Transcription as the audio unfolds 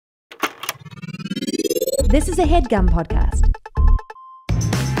This is a Headgum podcast.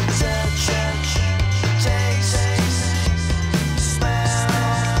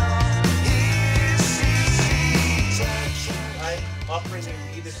 I'm offering you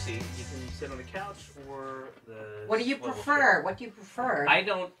either seat. You can sit on the couch or the... What do you prefer? What do you prefer? I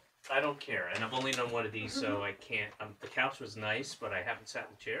don't care, and I've only done one of these, so I can't... the couch was nice, but I haven't sat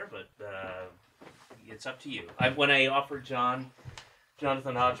in the chair, but it's up to you. When I offered John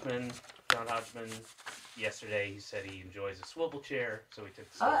Hodgman, yesterday, he said he enjoys a swivel chair, so we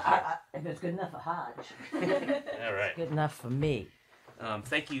took the swivel chair. If it's good enough for Hodge. All right. It's good enough for me.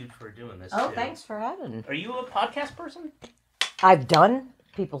 Thank you for doing this, Oh, too. thanks for having. Are you a podcast person? I've done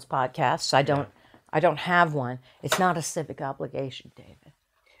people's podcasts. I don't have one. It's not a civic obligation, David.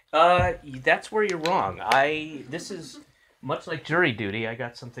 That's where you're wrong. This is much like jury duty. I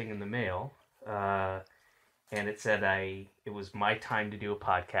got something in the mail, and it said it was my time to do a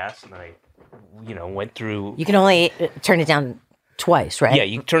podcast, and I, went through. You can only turn it down twice, right? Yeah,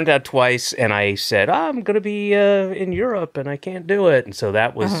 you turned out twice, and I said, I'm going to be in Europe, and I can't do it, and so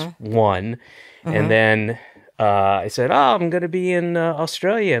that was one, and then I said, I'm going to be in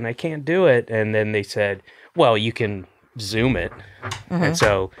Australia, and I can't do it, and then they said, well, you can Zoom it, and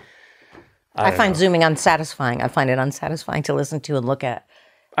so I find Zooming unsatisfying. I find it unsatisfying to listen to and look at.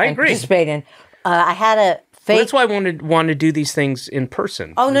 I agree. Participate in. I had a fake. Well, that's why I want to do these things in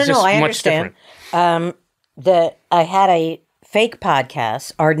person. Oh no, I understand. Different. I had a fake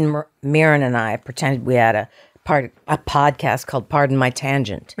podcast. Arden Mirren and I pretended we had a podcast called "Pardon My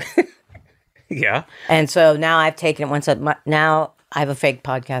Tangent." Yeah. And so now I've taken it one step. Now I have a fake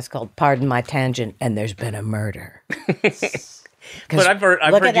podcast called "Pardon My Tangent," and there's been a murder. But I've heard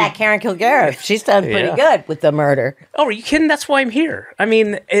that Karen Kilgariff. She's done pretty good with the murder. Oh, are you kidding? That's why I'm here. I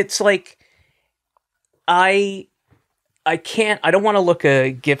mean, it's like I don't want to look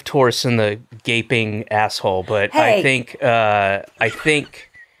a gift horse in the gaping asshole, but hey.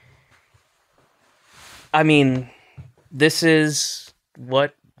 I mean, this is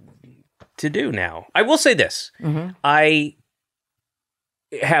what to do now. I will say this. I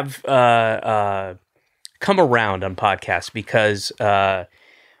have come around on podcasts because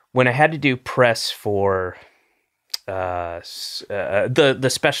when I had to do press for the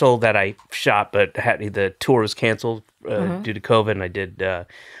special that I shot, but the tour was canceled due to COVID, and I did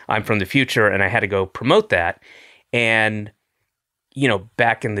I'm From the Future, and I had to go promote that. And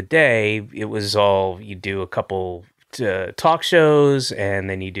back in the day, it was all you do a couple talk shows, and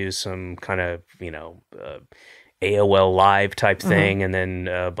then you do some kind of AOL Live type thing, and then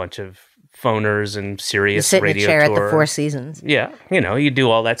a bunch of phoners and Sirius radio tour. You sit in a chair at the Four Seasons. Yeah, you do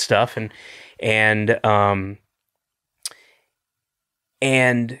all that stuff, and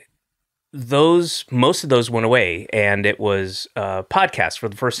most of those went away, and it was podcasts for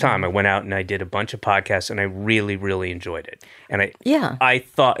the first time. I went out and I did a bunch of podcasts, and I really, really enjoyed it. And I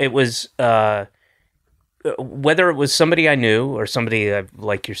thought it was whether it was somebody I knew or somebody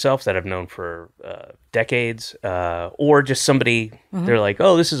like yourself that I've known for decades, or just somebody, they're like,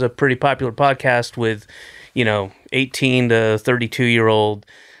 oh, this is a pretty popular podcast with, 18 to 32-year-old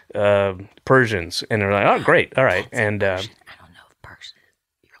Persians. And they're like, oh, great. All right. And I don't know if Persian,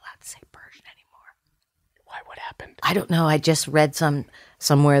 you're allowed to say Persian anymore. Why? What happened? I don't know. I just read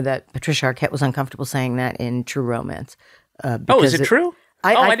somewhere that Patricia Arquette was uncomfortable saying that in True Romance. Is it true?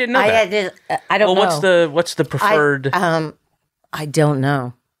 I didn't know that. I don't know. What's the preferred? I don't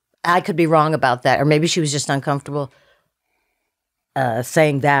know. I could be wrong about that, or maybe she was just uncomfortable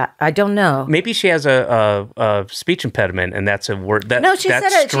saying that. I don't know. Maybe she has a speech impediment, and that's a word that. No, she said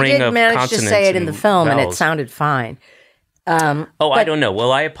it. She did manage to say it in the film, vowels. And it sounded fine. I don't know.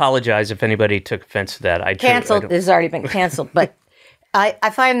 Well, I apologize if anybody took offense to that. Canceled. This has already been canceled, but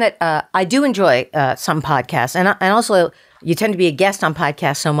I find that I do enjoy some podcasts, and also. You tend to be a guest on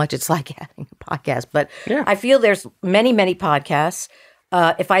podcasts so much, it's like having a podcast. But I feel there's many, many podcasts.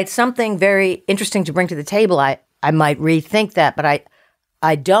 If I had something very interesting to bring to the table, I might rethink that, but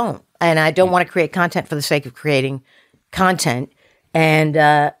I don't. And I don't want to create content for the sake of creating content. And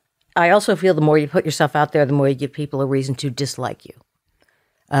I also feel the more you put yourself out there, the more you give people a reason to dislike you.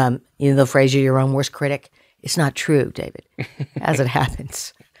 The phrase, you're your own worst critic. It's not true, David, as it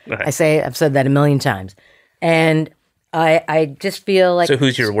happens. Right. I've said that a million times. And I just feel like... So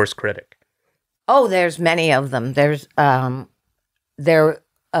who's your worst critic? Oh, there's many of them. There's there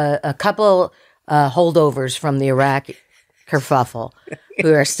are a couple holdovers from the Iraq kerfuffle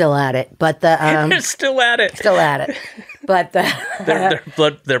who are still at it. But they're still at it. Still at it. But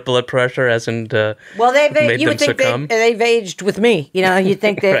their blood pressure hasn't well, made you them would think succumb. they've aged with me. You'd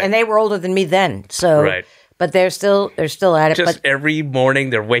think they and they were older than me then. So right. but they're still at it. Just but, every morning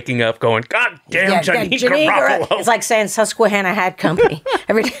they're waking up going, God damn, Janeane Garofalo. It's like saying Susquehanna Hat Company.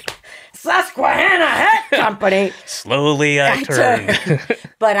 Every day, Susquehanna Hat Company. Slowly I turn.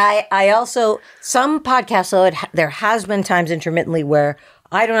 But I also, some podcasts, though, there has been times intermittently where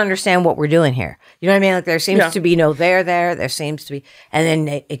I don't understand what we're doing here. You know what I mean? Like there seems to be no there seems to be, and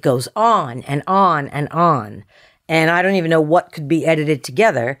then it goes on and on and on. And I don't even know what could be edited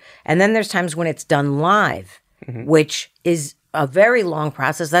together. And then there's times when it's done live, which is a very long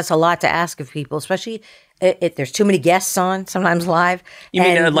process. That's a lot to ask of people, especially if there's too many guests on, sometimes live. You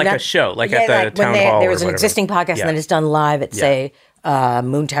mean like a show, like at the town hall? There was an existing podcast and then it's done live at, say,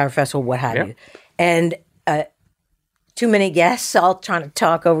 Moon Tower Festival, what have you. And too many guests all trying to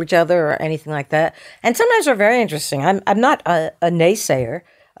talk over each other or anything like that. And sometimes they're very interesting. I'm not a naysayer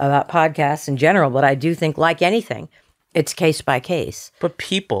about podcasts in general, but I do think, like anything, it's case by case. But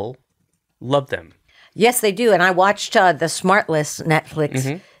people love them. Yes, they do. And I watched the Smart List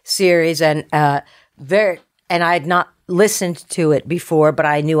Netflix series, and I had not listened to it before, but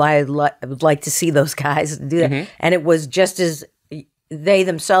I knew I would like to see those guys do that. And it was just as they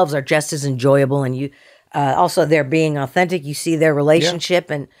themselves are just as enjoyable, and you also they're being authentic. You see their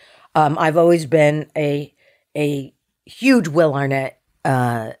relationship, and I've always been a huge Will Arnett,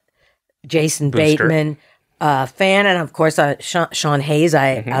 Jason Bateman fan, and of course Sean Hayes.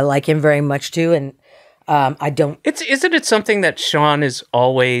 I like him very much too, and I don't. Isn't it something that Sean is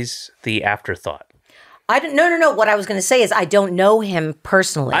always the afterthought? I don't. No. What I was going to say is I don't know him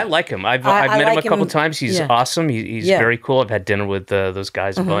personally. I like him. I've met him a couple times. He's awesome. He's very cool. I've had dinner with those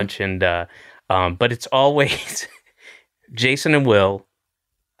guys a bunch, and but it's always Jason and Will.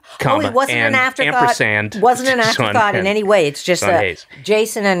 He wasn't an afterthought. Ampersand. Wasn't an afterthought in any way. It's just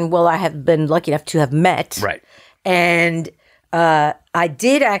Jason and Will I have been lucky enough to have met. Right. And I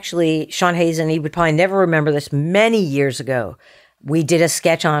did actually, Sean Hayes, and he would probably never remember this, many years ago, we did a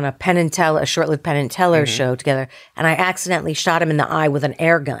sketch on a short-lived Penn and Teller show together, and I accidentally shot him in the eye with an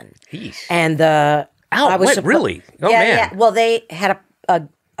air gun. Jeez. And really? Oh, man. Yeah. Well, they had a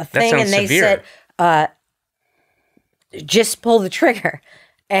thing, and they severe. said, just pull the trigger.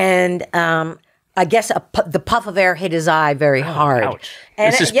 And I guess the puff of air hit his eye very hard. Ouch.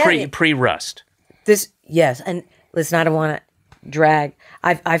 And this is pre-rust. Yes. And listen, I don't want to drag.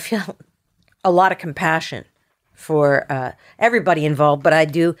 I feel a lot of compassion for everybody involved, but I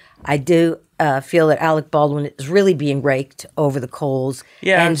do feel that Alec Baldwin is really being raked over the coals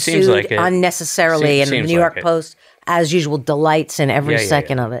and seems sued like it. Unnecessarily. And the New York Post, as usual, delights in every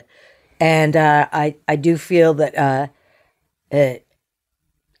second of it. And I do feel that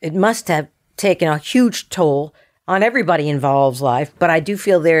it must have taken a huge toll on everybody involved's life, but I do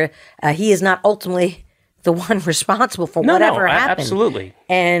feel he is not ultimately the one responsible for whatever happened. Absolutely.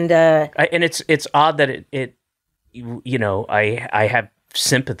 And it's odd that I have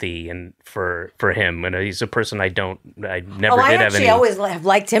sympathy and for him, and he's a person I never did have any. I actually always have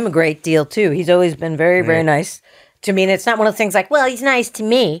liked him a great deal too. He's always been very, very nice to me, and it's not one of the things like, well, he's nice to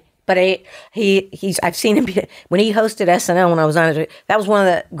me. But I've seen him when he hosted SNL when I was on it. That was one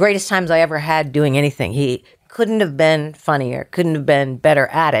of the greatest times I ever had doing anything. He couldn't have been funnier, couldn't have been better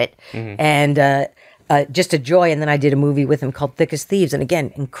at it, and just a joy. And then I did a movie with him called Thick as Thieves, and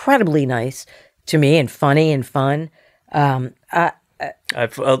again, incredibly nice to me and funny and fun. Well,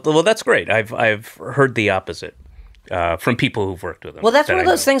 that's great. I've heard the opposite from people who've worked with him. Well, that's one of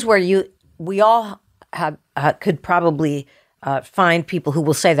those things where we all could probably. Find people who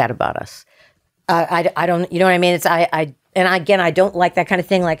will say that about us. I don't, you know what I mean? It's and again, I don't like that kind of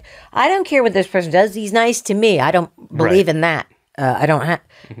thing. Like, I don't care what this person does. He's nice to me. I don't believe in that. I don't have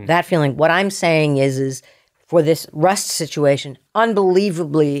that feeling. What I'm saying is for this Rust situation,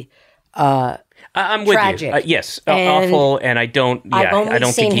 unbelievably I'm with tragic. You. Yes, awful. And I don't. Yeah, I've only I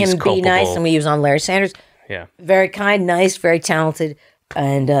don't seen think he's him culpable. be nice, and we use on Larry Sanders. Yeah, very kind, nice, very talented,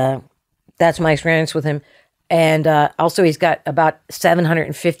 and that's my experience with him. And also, he's got about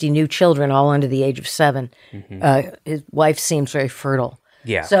 750 new children, all under the age of 7. His wife seems very fertile.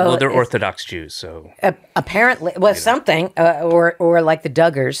 Yeah, so they're Orthodox Jews, so apparently, something, or like the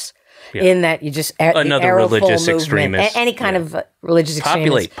Duggars, in that you just another religious extremist, any kind of religious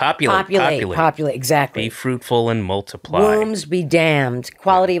extremist. Populate, exactly. Be fruitful and multiply. Wombs be damned.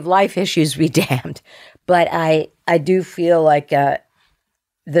 Quality of life issues be damned. But I do feel like the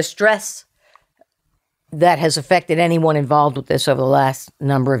stress that has affected anyone involved with this over the last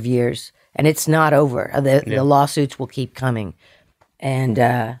number of years, and it's not over. The lawsuits will keep coming, and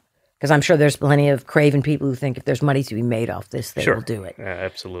because I'm sure there's plenty of craven people who think if there's money to be made off this, they will do it.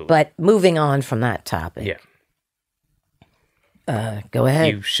 Absolutely. But moving on from that topic, Go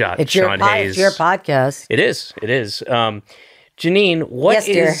ahead. You shot it's Sean Hayes. It's your podcast. It is. It is. Janine, what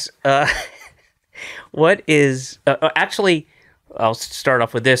is actually, I'll start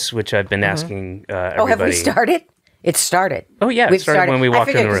off with this, which I've been asking everybody. Oh, have we started? It started. Oh, yeah. It started when we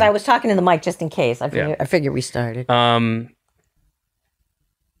walked in the room. Because I was talking to the mic just in case. I figured we started.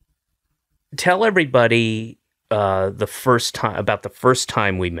 Tell everybody the first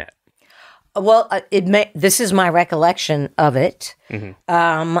time we met. Well, this is my recollection of it.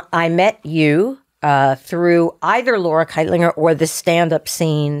 I met you through either Laura Keitlinger or the stand-up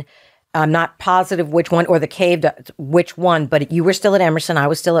scene. I'm not positive which one, or the cave, which one, but you were still at Emerson. I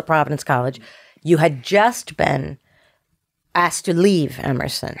was still at Providence College. You had just been asked to leave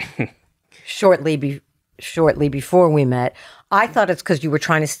Emerson shortly before we met. I thought it's because you were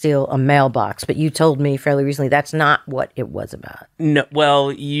trying to steal a mailbox, but you told me fairly recently that's not what it was about. No,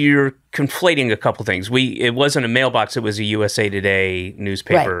 well, you're conflating a couple things. It wasn't a mailbox; it was a USA Today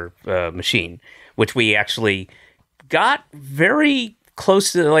newspaper machine, which we actually got very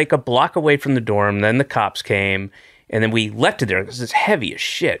close to, like a block away from the dorm. Then the cops came, and then we left it there because it's heavy as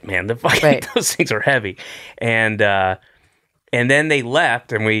shit, man. Those things are heavy, and then they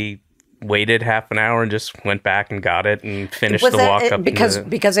left, and we waited half an hour and just went back and got it and finished the walk up.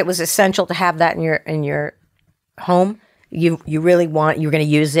 Because it was essential to have that in your home. You really you're going to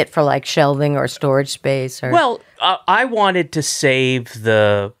use it for like shelving or storage space, or well, I wanted to save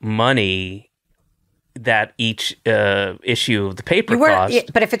the money that each issue of the paper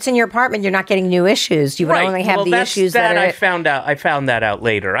cost. But if it's in your apartment, you're not getting new issues. You would only have the issues that are... I found that out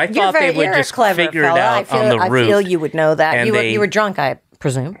later. I thought they would just figure it out on the route. I feel you would know that. You were drunk, I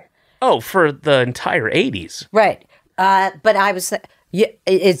presume. Oh, for the entire 80s. Right. But I was... I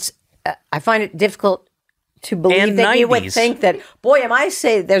find it difficult to believe that 90s. You would think that, boy, am I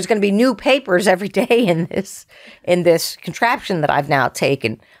say there's going to be new papers every day in this contraption that I've now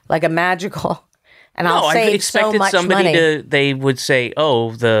taken, like a magical... And I'll save so much money. They would say,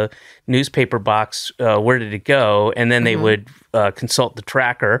 "Oh, the newspaper box, where did it go?" And then they would consult the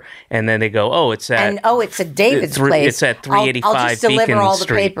tracker, and then they go, "Oh, it's at it's at David's place. It's at 385 I'll just deliver Beacon all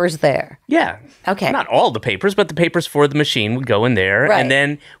Street." The papers there. Yeah. Okay. Not all the papers, but the papers for the machine would go in there, right. And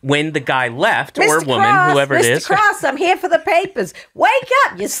then when the guy left Mr. or woman, Cross, whoever it is, Mr. Cross, I'm here for the papers. Wake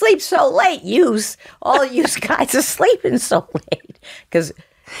up! You sleep so late. All you guys are sleeping so late because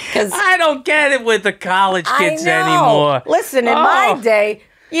I don't get it with the college kids anymore. Listen, in my day,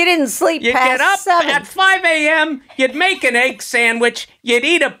 you didn't sleep you past get up 7. At 5 a.m., you'd make an egg sandwich, you'd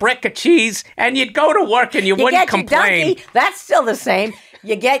eat a brick of cheese, and you'd go to work and you wouldn't complain. Your donkey. That's still the same.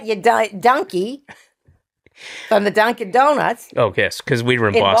 You get your donkey from the Dunkin' Donuts. Oh, yes, because we were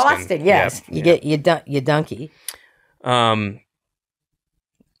in Boston. Boston, yes. You get your donkey. Yeah,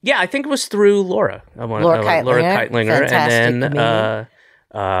 I think it was through Laura. Laura Keitlinger. And then...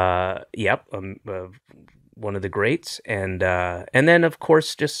 one of the greats, and then of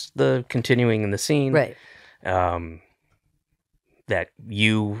course just the continuing in the scene, right? That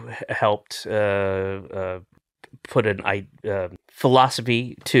you helped put an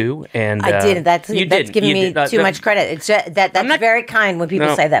philosophy to, and I did. That's giving me too much credit. It's that's very kind when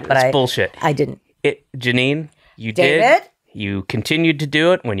people say that, but it's bullshit. I didn't. Janine, you David? did. You continued to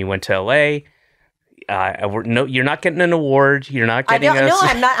do it when you went to LA. No, you're not getting an award. You're not getting us. No,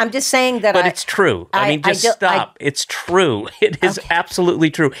 I'm not. I'm just saying that. But it's true. Stop. It's true. It is absolutely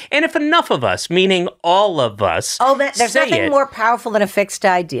true. And if enough of us, meaning all of us, there's nothing more powerful than a fixed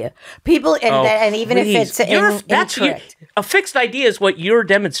idea. People, and even please. If it's a fixed idea is what you're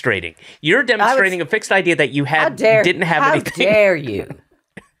demonstrating. You're demonstrating a fixed idea that you didn't have anything. How dare you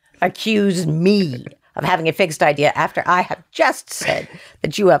accuse me of having a fixed idea after I have just said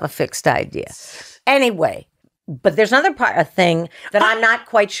that you have a fixed idea? Anyway, but there's another thing that I'm not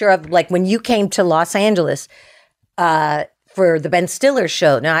quite sure of. Like when you came to Los Angeles for the Ben Stiller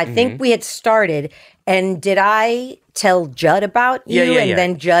show. Now, I think we had started, and did I tell Judd about you? Yeah.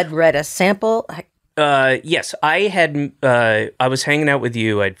 Then Judd read a sample? Yes, I had. I was hanging out with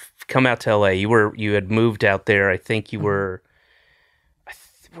you. I'd come out to LA. You had moved out there. I think you were.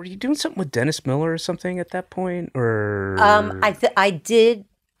 Were you doing something with Dennis Miller or something at that point? Or I did.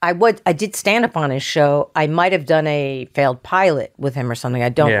 I did stand up on his show. I might have done a failed pilot with him or something. I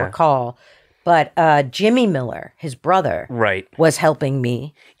don't recall. But Jimmy Miller, his brother, was helping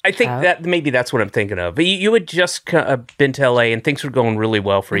me. I think that maybe that's what I'm thinking of. You had just been to LA and things were going really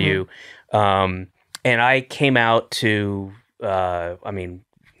well for you. And I came out to,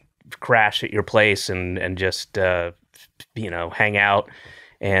 crash at your place and just, hang out.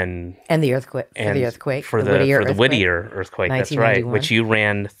 And the earthquake for the Whittier earthquake. That's right, which you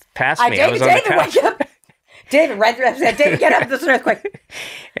ran past me. I was on the couch. David, David, get up! This is an earthquake.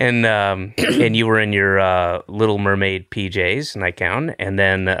 And you were in your Little Mermaid PJs, nightgown, and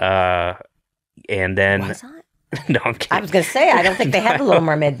then Was I? No, I'm kidding. I was going to say I don't think they had the Little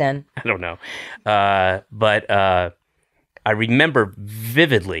Mermaid then. I don't know, but I remember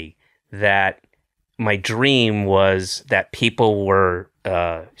vividly that my dream was that people were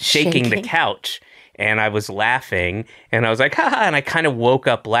shaking the couch. And I was laughing, and I was like, ha, and I kind of woke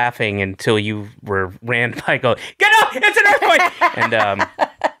up laughing until you ran by going, get up, it's an earthquake!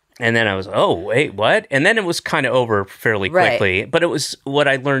 And then I was, oh, wait, what? And then it was kind of over fairly quickly. Right. But it was, what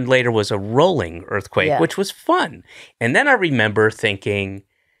I learned later was a rolling earthquake, which was fun. And then I remember thinking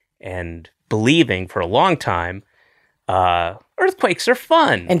and believing for a long time, earthquakes are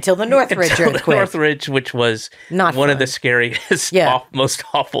fun. Until the Northridge earthquake. The Northridge, which was not one fun. of the scariest, most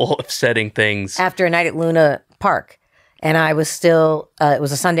awful, upsetting things. After a night at Luna Park. And I was still, it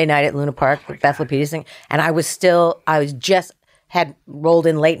was a Sunday night at Luna Park with Beth Lapidus thing. And had rolled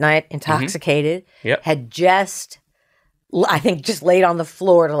in late night, intoxicated. Mm-hmm. Yep. Had just laid on the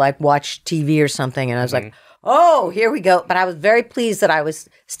floor to like watch TV or something. And I was like, oh, here we go. But I was very pleased that I was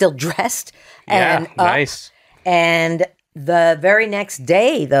still dressed. And nice. And the very next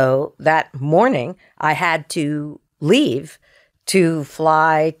day, though, that morning, I had to leave to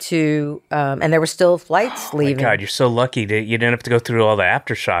fly to, and there were still flights leaving. My God, you're so lucky that you didn't have to go through all the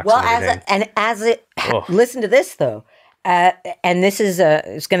aftershocks. Well, listen to this though, and this is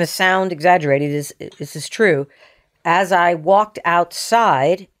it's going to sound exaggerated. This is true. As I walked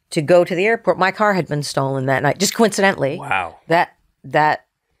outside to go to the airport, my car had been stolen that night, just coincidentally. Wow.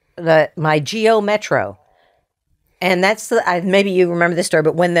 My Geo Metro. And that's maybe you remember this story,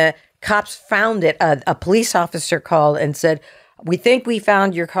 but when the cops found it, a police officer called and said, "We think we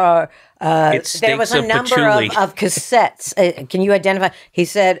found your car." There was a number of cassettes. Can you identify? He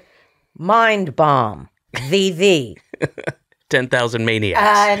said, "Mind bomb, VV." 10,000 maniacs.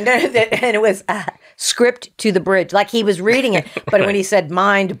 And it was script to the bridge, like he was reading it. But when he said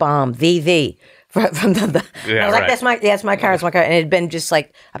 "mind bomb, VV." I was like, that's my car, it's my car. And it had been just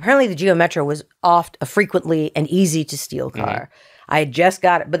like, apparently the Geo Metro was oft a frequently and easy to steal car. I had just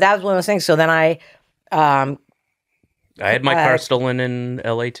got it, but that was one of those things. So then I had my car stolen in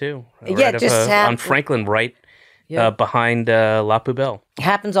LA too. On Franklin, right behind La Poubelle. It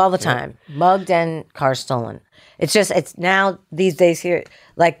happens all the time. Mugged and car stolen. It's now these days here,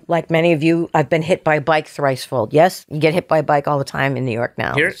 like many of you, I've been hit by a bike thrice-fold. Yes, you get hit by a bike all the time in New York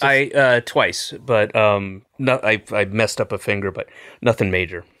now. Here, twice, but I messed up a finger, but nothing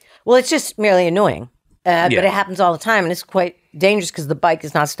major. Well, it's just merely annoying, but it happens all the time, and it's quite dangerous because the bike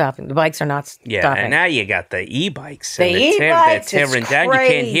is not stopping. The bikes are not stopping. Yeah, and now you got the e-bikes. The e-bikes, they're tearing down. You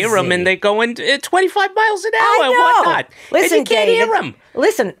can't hear them, and they're going 25 miles an hour and whatnot. Listen, and you can't hear them.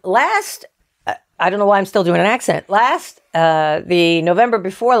 Listen, I don't know why I'm still doing an accent. The November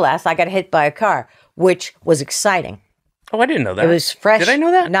before last, I got hit by a car, which was exciting. Oh, I didn't know that. It was fresh. Did I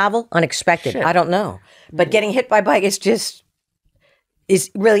know that? Novel, unexpected. Shit. I don't know. But getting hit by a bike is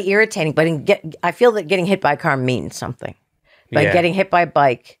really irritating. But I feel that getting hit by a car means something. But getting hit by a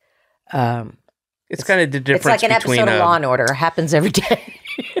bike, it's kind of the difference. It's like an episode of Law and Order. It happens every day.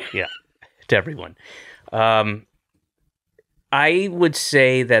 Yeah, to everyone. I would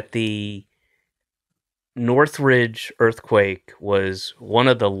say that the Northridge earthquake was one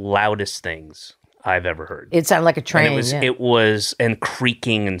of the loudest things I've ever heard. It sounded like a train. It was and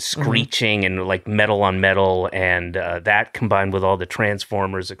creaking and screeching and like metal on metal, and that combined with all the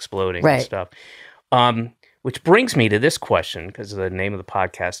transformers exploding and stuff. Which brings me to this question, because the name of the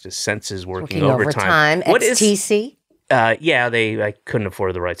podcast is Senses Working Overtime. What is XTC? I couldn't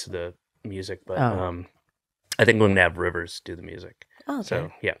afford the rights to the music, but I think we're going to have Rivers do the music. Oh, okay.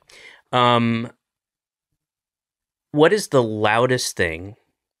 So, yeah. What is the loudest thing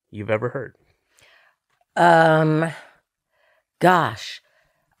you've ever heard? Gosh,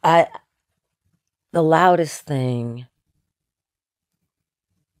 the loudest thing.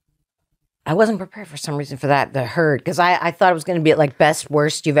 I wasn't prepared for some reason for that. The heard, because I thought it was going to be like best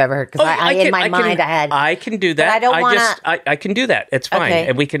worst you've ever heard. Because in my mind I had. I can do that. I don't want to. I can do that. It's fine,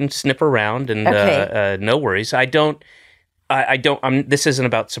 and we can snip around, and no worries. I don't. This isn't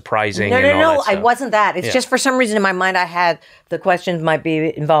about surprising. No. I wasn't that. It's just for some reason in my mind I had the questions might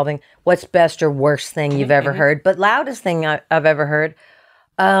be involving what's best or worst thing you've ever heard, but loudest thing I've ever heard.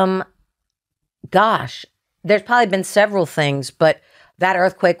 Gosh, there's probably been several things, but that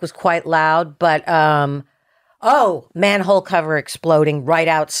earthquake was quite loud. But manhole cover exploding right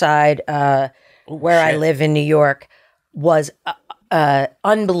outside where I live in New York was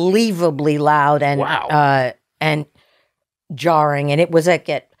unbelievably loud and wow. And jarring, and it was at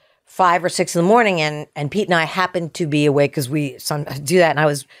 5 or 6 in the morning, and Pete and I happened to be awake because we sometimes do that, and I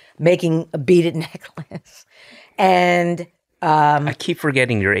was making a beaded necklace. And I keep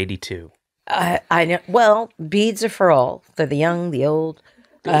forgetting you're 82. I know. Well, beads are for all. They're the young, the old.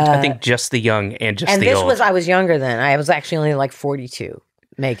 I think just the young and just the old. And this was, I was younger then. I was actually only like 42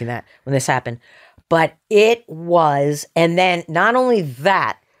 making that when this happened. But it was, and then not only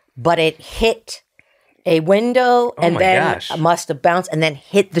that, but it hit a window and then must have bounced and then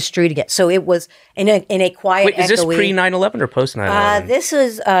hit the street again. So it was in a quiet. Wait, is this pre 9/11 or post 9/11? This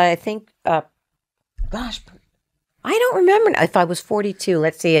is, I think, gosh, I don't remember if I was 42.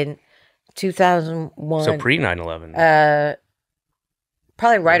 Let's see, in 2001. So pre 9/11.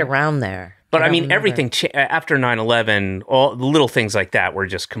 Probably right around there. But I mean, everything after 9/11, all the little things like that were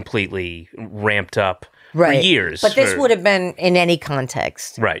just completely ramped up for years. But this would have been in any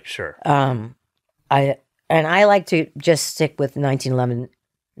context. Right, sure. I like to just stick with 9/11,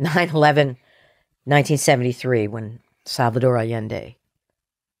 1973, when Salvador Allende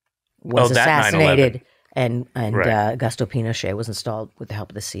was assassinated, and Augusto Pinochet was installed with the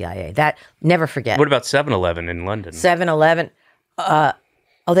help of the CIA. That, never forget. What about 7-Eleven in London? 7-Eleven.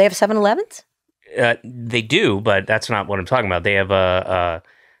 Oh, they have 7-Elevens? They do, but that's not what I'm talking about. They have a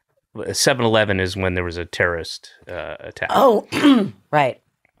 7-Eleven is when there was a terrorist attack. Oh, right.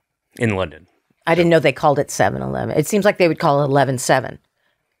 In London. I didn't know they called it 7-Eleven. It seems like they would call it 11-7.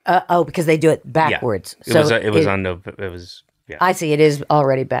 Because they do it backwards. Yeah. It was. Yeah. I see. It is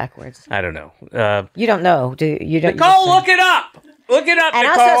already backwards. I don't know. You don't know, do you? Don't. Nicole, look it up. Look it up, and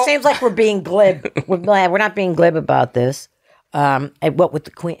Nicole. Also, it seems like we're being glib. We're not being glib about this. And what with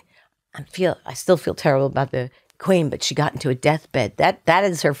the Queen? I still feel terrible about the Queen, but she got into a deathbed. That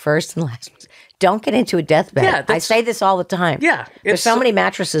is her first and last. Don't get into a deathbed. Yeah, I say this all the time. Yeah, there's so many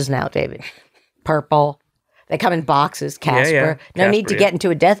mattresses now, David. Purple. They come in boxes. Casper. Yeah. No need to get into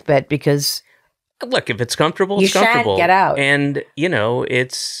a deathbed because. Look, if it's comfortable, it's comfortable. You shan't get out. And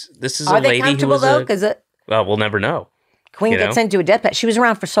this is Are a lady they who was though? Because well, we'll never know. Queen gets into a deathbed. She was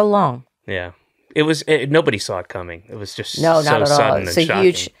around for so long. Yeah. Nobody saw it coming. It was just not so at all. sudden It's and shocking.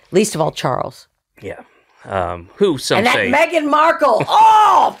 Huge, least of all Charles. Yeah. Who some and say. And that Meghan Markle,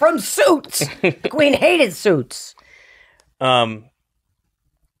 from Suits. The Queen hated Suits.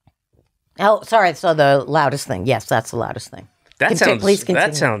 Oh, sorry. So the loudest thing. Yes, that's the loudest thing. Please continue.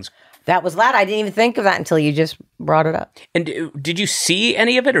 That sounds. That was loud. I didn't even think of that until you just brought it up. And did you see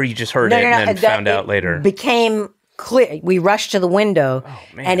any of it, or you just heard it and then found out later? It became clear. We rushed to the window,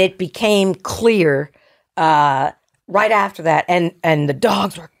 and it became clear right after that. And the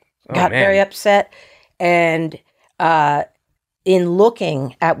dogs got very upset. And in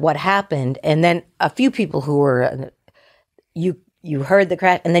looking at what happened, and then a few people who were, you heard the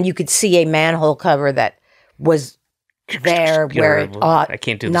crash, and then you could see a manhole cover that was there where it ought I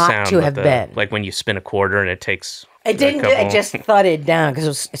can't do the not sound, to have been. Like when you spin a quarter and it takes. It didn't. It just thudded down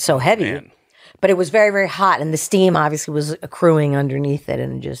because it's so heavy. Man. But it was very, very hot, and the steam obviously was accruing underneath it,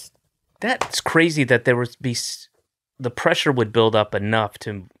 and just. That's crazy that there would be the pressure would build up enough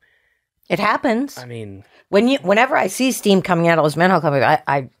to. It happens. I mean, whenever I see steam coming out of those manhole covers,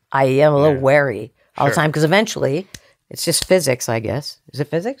 I am a little wary all the time because eventually it's just physics, I guess. Is it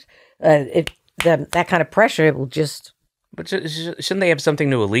physics? That kind of pressure, it will just. But shouldn't they have something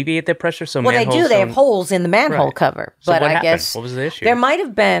to alleviate that pressure? So they do. They have holes in the manhole cover. So but what I happened? guess what was the issue? There might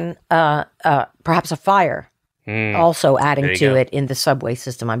have been perhaps a fire also adding to it in the subway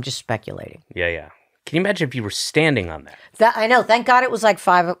system. I'm just speculating. Yeah. Can you imagine if you were standing on that? I know. Thank God it was like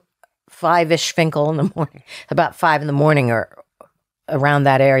 5-ish Finkel in the morning, about 5 in the morning or around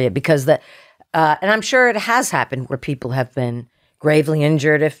that area, because and I'm sure it has happened where people have been gravely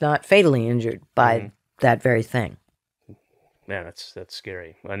injured, if not fatally injured, by that very thing. Man, that's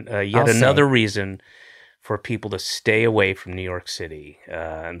scary. And yet another reason for people to stay away from New York City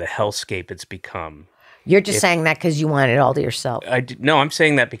and the hellscape it's become. You're just saying that because you want it all to yourself. No, I'm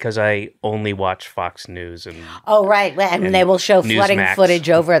saying that because I only watch Fox News and. Oh, right, and they will show flooding footage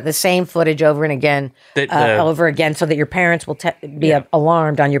the same footage over and again, over again, so that your parents will be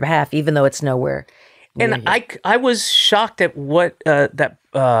alarmed on your behalf, even though it's nowhere. And I was shocked at what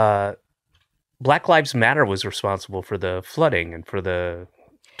that Black Lives Matter was responsible for the flooding and for the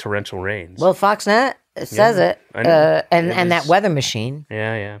torrential rains. Well, Foxnet says it, and that weather machine.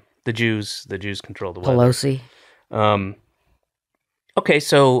 Yeah. The Jews control the weather. Pelosi. Okay,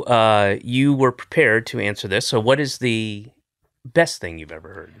 so you were prepared to answer this. So what is the best thing you've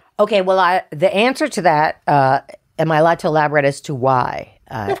ever heard? Okay, well, the answer to that, am I allowed to elaborate as to why?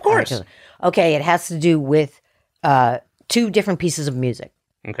 Of course. Okay, it has to do with 2 different pieces of music.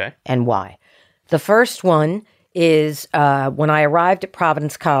 Okay. And why. The first one is when I arrived at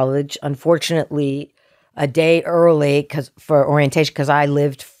Providence College, unfortunately, a day early for orientation, because I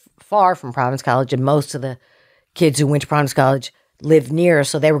lived far from Providence College, and most of the kids who went to Providence College lived near,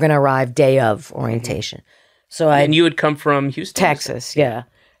 so they were going to arrive day of orientation. So and you had come from Houston, Texas, yeah,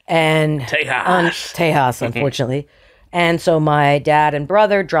 and Tejas, unfortunately. And so my dad and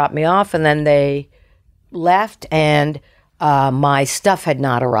brother dropped me off, and then they left, and my stuff had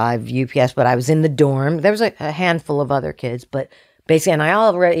not arrived, UPS, but I was in the dorm. There was a handful of other kids, but basically, and I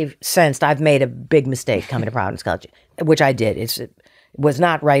already sensed I've made a big mistake coming to Providence College, which I did. It was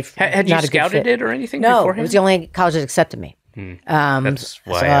not right. Had you scouted it or anything No, beforehand? it was the only college that accepted me. That's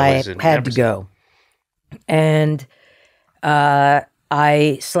why so I had to go. And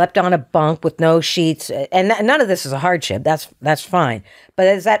I slept on a bunk with no sheets, and none of this is a hardship. That's fine. But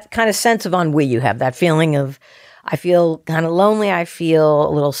it's that kind of sense of ennui you have, that feeling of, I feel kind of lonely. I feel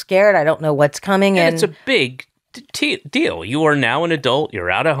a little scared. I don't know what's coming. And it's a big deal. You are now an adult.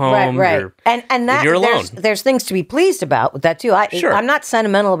 You're out of home. Right. And that you're alone. There's things to be pleased about with that too. Sure. I'm not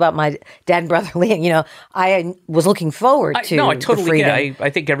sentimental about my dad and brother leaving. I was looking forward to. No, I totally get it. I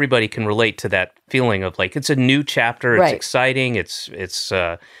think everybody can relate to that feeling of like it's a new chapter. It's exciting. It's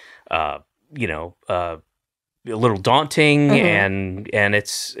a little daunting, and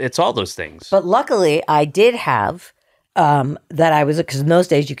it's all those things. But luckily, I did have that I was, because in those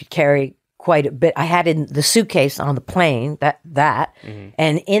days you could carry quite a bit. I had in the suitcase on the plane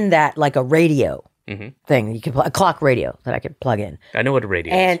and in that like a radio thing, you could a clock radio that I could plug in. I know what a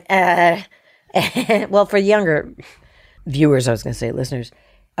radio is. And well, for younger viewers, I was going to say listeners,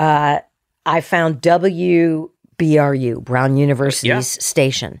 I found WBRU, Brown University's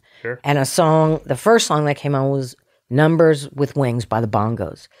station, and the first song that came on was "Numbers with Wings" by the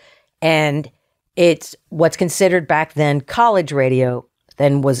Bongos, and it's what's considered back then college radio.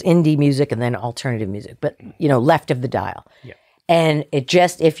 Then was indie music and then alternative music, but left of the dial. Yeah. And it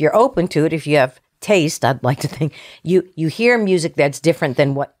just, if you're open to it, if you have taste, I'd like to think you hear music that's different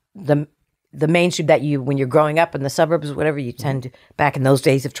than what the mainstream that when you're growing up in the suburbs, whatever you tend to, back in those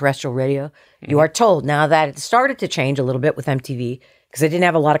days of terrestrial radio, you are told. Now that it started to change a little bit with MTV, because they didn't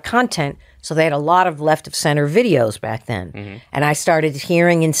have a lot of content, so they had a lot of left of center videos back then. And I started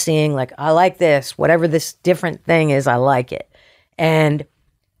hearing and seeing like, I like this, whatever this different thing is, I like it. And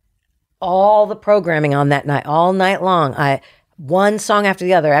all the programming on that night, all night long, one song after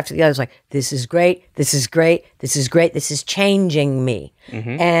the other was like, this is great, this is great, this is great, this is changing me.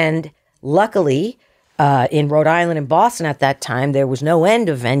 And luckily, in Rhode Island and Boston at that time, there was no end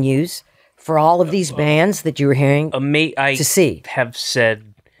of venues for all of these bands that you were hearing to see. I have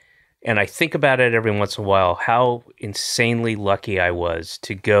said, and I think about it every once in a while, how insanely lucky I was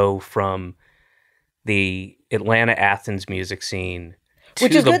to go from the Atlanta-Athens music scene to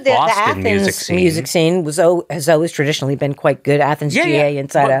which is the good. Boston the Athens music scene has always traditionally been quite good. Athens, GA,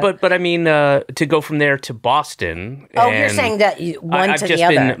 inside out. But I mean, to go from there to Boston. Oh, you're saying that one to the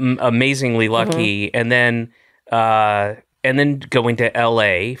other. I've just been amazingly lucky, and then going to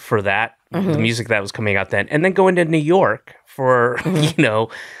LA for that, the music that was coming out then, and then going to New York for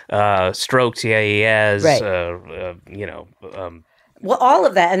Strokes, Yes, well, all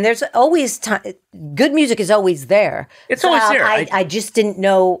of that, and there's always time. Good music is always there. It's always there. I just didn't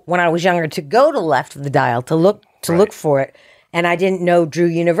know when I was younger to go to left of the dial to look for it, and I didn't know Drew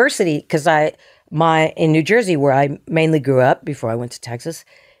University because in New Jersey where I mainly grew up before I went to Texas.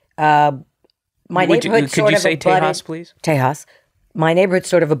 My neighborhood could you say Tejas, please? Tejas. My neighborhood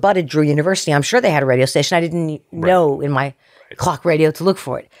sort of abutted Drew University. I'm sure they had a radio station. I didn't know in my clock radio to look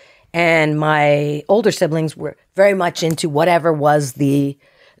for it. And my older siblings were very much into whatever was the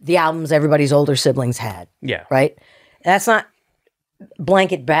albums everybody's older siblings had. Yeah. Right? That's not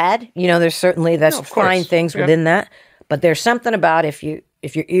blanket bad. There's certainly fine things within that. But there's something about if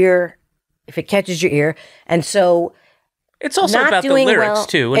it catches your ear. And so it's also about the lyrics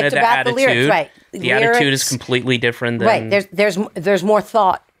too, and it's the about attitude. The lyrics, right. The attitude is completely different than There's more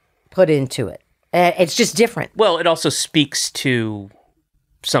thought put into it. It's just different. Well, it also speaks to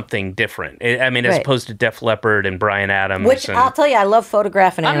something different. As opposed to Def Leppard and Bryan Adams. Which I'll tell you, I love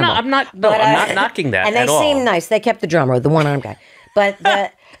Photographing Animal. I'm not knocking that. And they seem nice. They kept the drummer, the one-armed guy.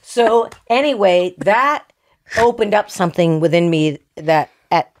 But so anyway, that opened up something within me that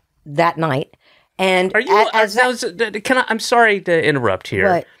at that night. And are you? I'm sorry to interrupt here.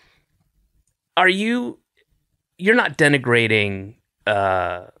 What? Are you? You're not denigrating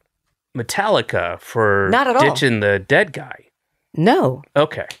Metallica for not at all. Ditching the dead guy. No.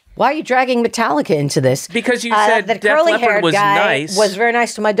 Okay. Why are you dragging Metallica into this? Because you said the Def Leppard was nice. Was very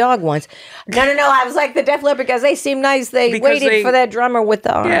nice to my dog once. No. I was like, the Def Leppard guys, they seem nice. They waited for that drummer with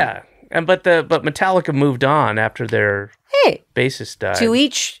the arm. Yeah. But Metallica moved on after their bassist died. To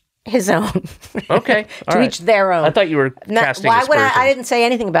each his own. Okay. To each their own. I thought you were casting why would aspersions. I didn't say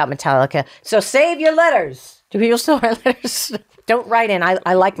anything about Metallica. So save your letters. Do people still write letters? Don't write in.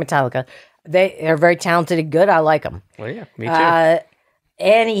 I like Metallica. They are very talented and good. I like them. Well, yeah, me too.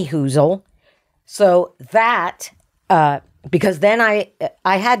 Any hoozle. So that, because then I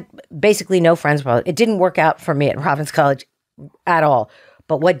had basically no friends. It didn't work out for me at Providence College at all.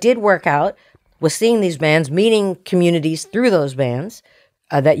 But what did work out was seeing these bands, meeting communities through those bands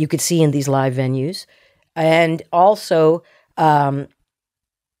that you could see in these live venues. And also the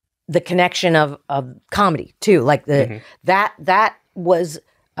connection of comedy too. Like that was,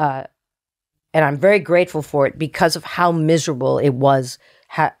 and I'm very grateful for it because of how miserable it was,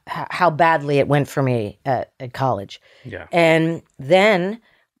 how badly it went for me at college. Yeah. And then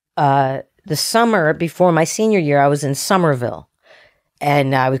the summer before my senior year, I was in Somerville.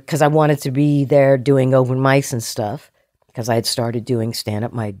 And because I wanted to be there doing open mics and stuff, because I had started doing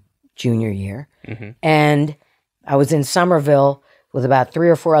stand-up my junior year. And I was in Somerville with about 3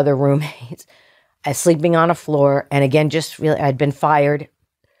 or 4 other roommates, sleeping on a floor. And again, just really, I'd been fired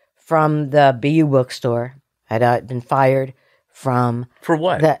from the BU bookstore. I'd been fired from... For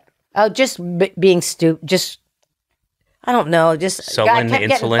what? Just being stupid. Just, I don't know. Just sullen, kept getting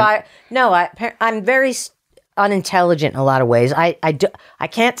insolent? fired. No, I'm very unintelligent in a lot of ways. I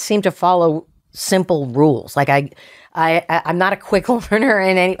can't seem to follow simple rules. Like I'm not a quick learner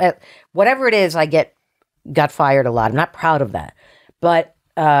in any whatever it is. I got fired a lot. I'm not proud of that, but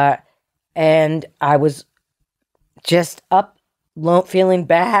and I was just up, feeling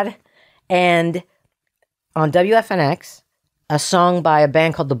bad, and on WFNX, a song by a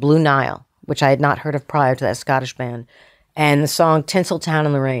band called the Blue Nile, which I had not heard of prior to that Scottish band, and the song Tinseltown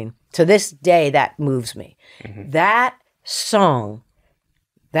in the Rain. To this day, that moves me. That song,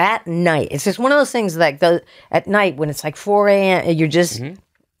 that night, it's just one of those things like at night when it's like 4 a.m., you're just,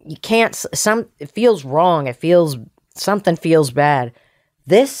 you can't, it feels wrong. Something feels bad.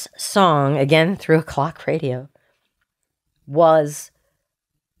 This song, again, through a clock radio,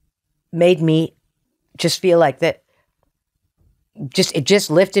 made me just feel like that. It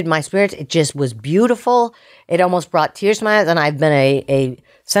just lifted my spirits. It just was beautiful. It almost brought tears to my eyes. And I've been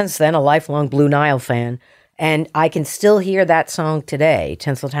since then, a lifelong Blue Nile fan. And I can still hear that song today,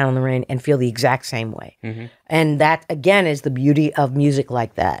 Tinseltown in the Rain, and feel the exact same way. And that, again, is the beauty of music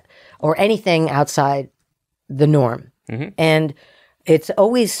like that, or anything outside the norm. And it's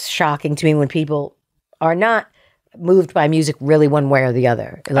always shocking to me when people are not moved by music really one way or the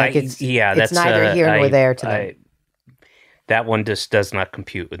other. Like it's neither here nor there to them. That one just does not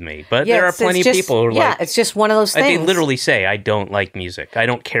compute with me. But there are plenty of people who are like... it's just one of those things. They literally say, I don't like music. I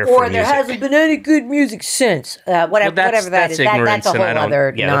don't care for music. Or there hasn't been any good music since. Whatever that is. That's a whole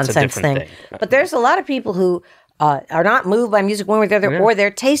other nonsense thing. But there's a lot of people who are not moved by music one way or the other, or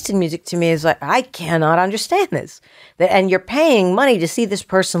their taste in music to me is like, I cannot understand this. And you're paying money to see this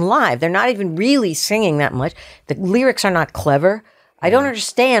person live. They're not even really singing that much. The lyrics are not clever. I don't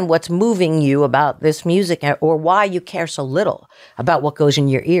understand what's moving you about this music or why you care so little about what goes in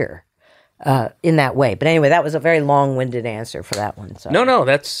your ear in that way. But anyway, that was a very long-winded answer for that one. So. No,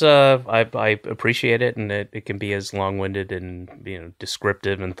 that's I appreciate it, and it can be as long-winded and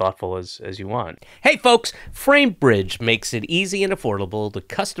descriptive and thoughtful as you want. Hey, folks, FrameBridge makes it easy and affordable to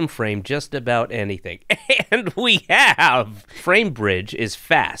custom frame just about anything, and we have. FrameBridge is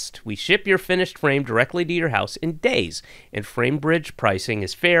fast. We ship your finished frame directly to your house in days, and FrameBridge pricing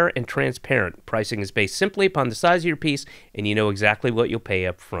is fair and transparent. Pricing is based simply upon the size of your piece, and you know exactly what you'll pay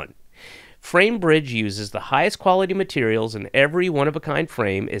up front. FrameBridge uses the highest quality materials, and every one-of-a-kind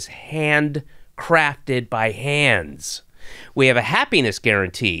frame is handcrafted by hands. We have a happiness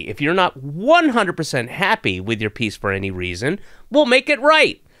guarantee. If you're not 100% happy with your piece for any reason, we'll make it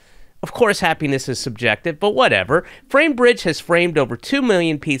right. Of course, happiness is subjective, but whatever. FrameBridge has framed over 2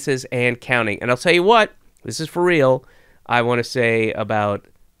 million pieces and counting. And I'll tell you what, this is for real. I want to say about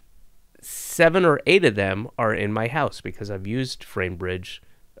 7 or 8 of them are in my house because I've used FrameBridge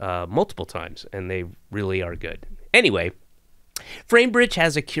multiple times, and they really are good. Anyway, FrameBridge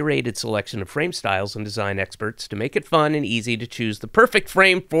has a curated selection of frame styles and design experts to make it fun and easy to choose the perfect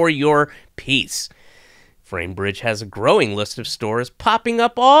frame for your piece. FrameBridge has a growing list of stores popping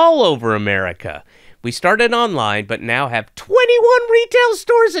up all over America. We started online, but now have 21 retail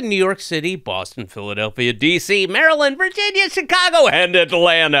stores in New York City, Boston, Philadelphia, D.C., Maryland, Virginia, Chicago, and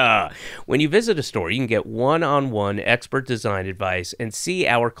Atlanta. When you visit a store, you can get one-on-one expert design advice and see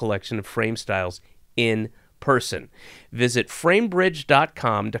our collection of frame styles in person. Visit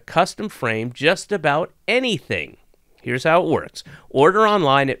framebridge.com to custom frame just about anything. Here's how it works. Order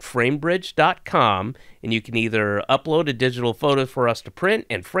online at framebridge.com, and you can either upload a digital photo for us to print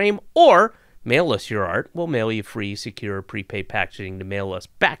and frame, or mail us your art. We'll mail you free, secure, prepaid packaging to mail us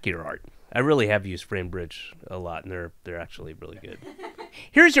back your art. I really have used FrameBridge a lot, and they're actually really good.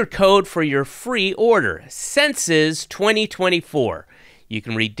 Here's your code for your free order, Senses 2024. You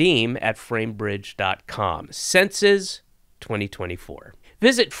can redeem at framebridge.com. Senses 2024.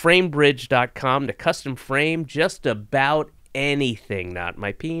 Visit framebridge.com to custom frame just about anything, not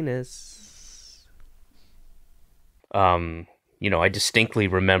my penis. I distinctly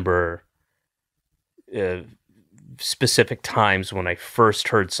remember specific times when I first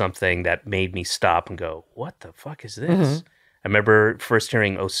heard something that made me stop and go, what the fuck is this? Mm-hmm. I remember first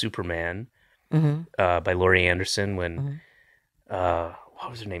hearing Oh, Superman by Laurie Anderson when, what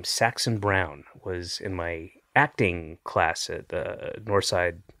was her name? Saxon Brown was in my acting class at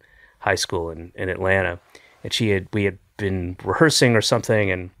Northside High School in Atlanta. And we had been rehearsing or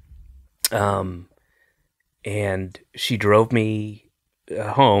something, and she drove me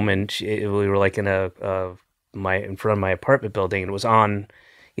home, and we were like in in front of my apartment building, and it was on,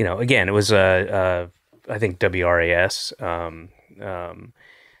 again, it was I think WRAS,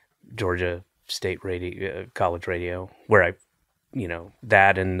 Georgia State Radio, College Radio, where I,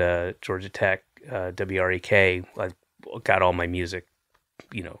 that and Georgia Tech, WREK, I got all my music,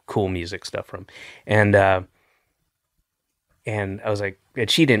 cool music stuff from, and I was like,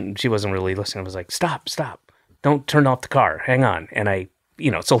 and she wasn't really listening. I was like, stop, don't turn off the car, hang on, and I.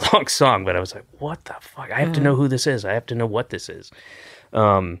 It's a long song, but I was like, what the fuck? I have to know who this is. I have to know what this is.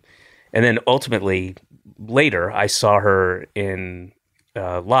 And then ultimately, later, I saw her in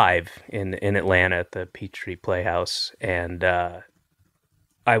live in Atlanta at the Peachtree Playhouse, and I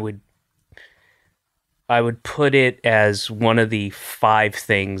would put it as one of the 5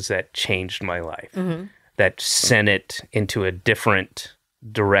 things that changed my life, that sent it into a different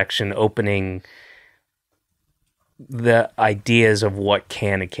direction, opening the ideas of what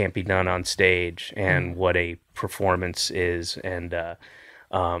can and can't be done on stage and what a performance is, and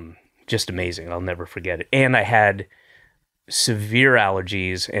just amazing. I'll never forget it. And I had severe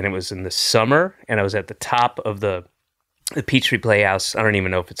allergies, and it was in the summer, and I was at the top of the Peachtree Playhouse. I don't even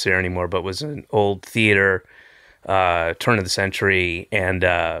know if it's there anymore, but it was an old theater, turn of the century, and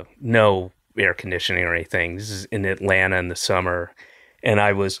no air conditioning or anything. This is in Atlanta in the summer. And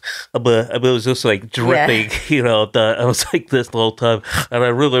I was just like dripping, I was like this the whole time, and I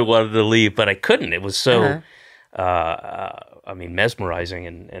really wanted to leave, but I couldn't. It was so, mesmerizing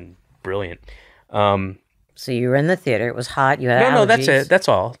and brilliant. So you were in the theater. It was hot. You had allergies. No, that's it. That's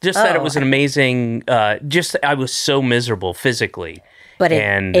all. Just that it was an amazing. I was so miserable physically, but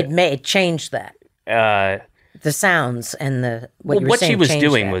it changed that. The sounds and what she was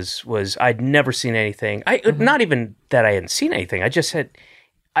doing was I'd never seen anything. Not even that I hadn't seen anything. I just had.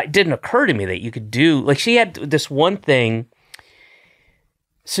 It didn't occur to me that you could do, like, she had this one thing.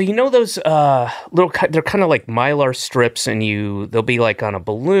 So those little, they're kind of like Mylar strips, and they'll be like on a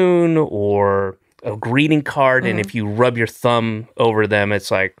balloon or a greeting card, and if you rub your thumb over them,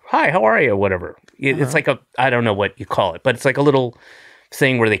 it's like, hi, how are you, whatever. It's like I don't know what you call it, but it's like a little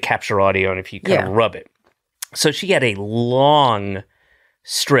thing where they capture audio, and if you kind of rub it. So she had a long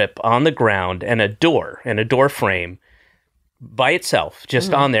strip on the ground and a door frame by itself,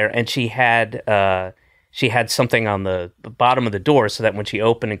 just on there, and she had something on the bottom of the door so that when she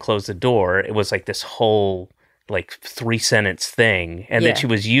opened and closed the door, it was like this whole like 3-sentence thing, and that she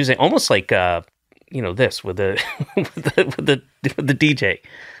was using almost like this with the with the DJ.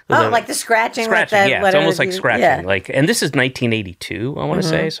 Like the scratching, it's almost like scratching, and this is 1982, I want to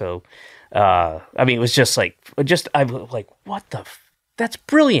say, so. It was I was like, what the that's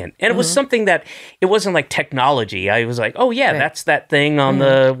brilliant. And it was something that, it wasn't like technology. I was like, oh yeah, that's that thing on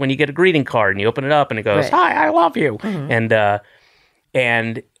when you get a greeting card and you open it up and it goes, hi, I love you. And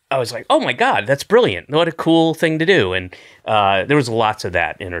I was like, oh my God, that's brilliant. What a cool thing to do. And there was lots of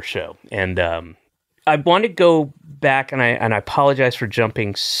that in her show. And I want to go back, and I apologize for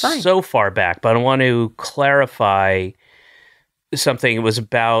jumping so far back, but I want to clarify something. It was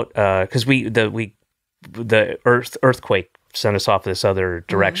about because the earthquake sent us off this other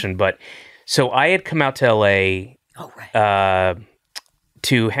direction, but so I had come out to LA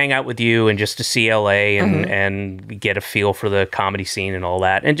to hang out with you and just to see LA and get a feel for the comedy scene and all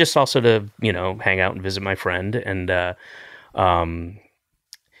that, and just also to hang out and visit my friend, and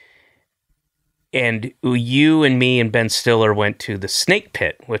you and me and Ben Stiller went to the Snake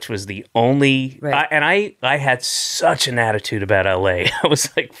Pit, which was the only... I had such an attitude about LA. I was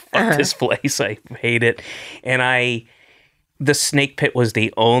like, fuck this place. I hate it. And the Snake Pit was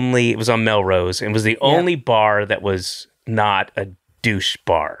it was on Melrose, and was the only bar that was not a douche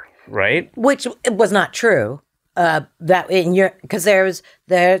bar, right? Which was not true. Because there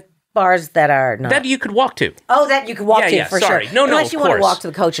are bars that are not. That you could walk to. Oh, that you could walk to, for sure. Unless you want to walk to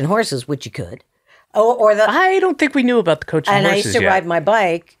the Coach and Horses, which you could. I don't think we knew about the Coach and Horses. And I used to ride my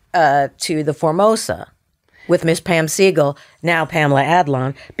bike to the Formosa with Miss Pam Siegel, now Pamela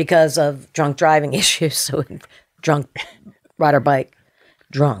Adlon, because of drunk driving issues. So drunk ride our bike.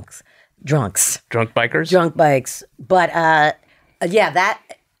 Drunk bikes. But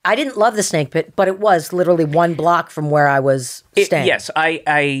I didn't love the Snake Pit, but it was literally one block from where I was staying. Yes,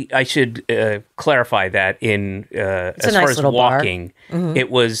 I should clarify that as far as walking, it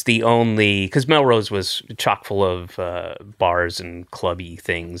was the only, because Melrose was chock full of bars and clubby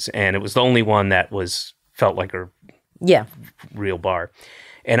things, and it was the only one that felt like a real bar.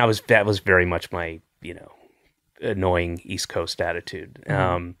 And that was very much my, annoying East Coast attitude.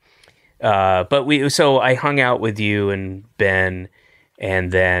 So I hung out with you and Ben.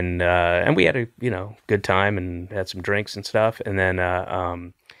 And then, and we had a good time and had some drinks and stuff. And then,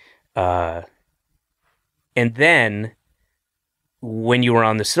 when you were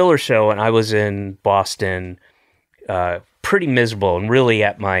on the Stiller show and I was in Boston, pretty miserable and really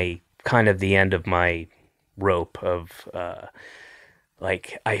at my kind of the end of my rope of I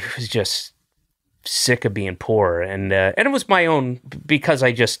was just sick of being poor, and it was my own, because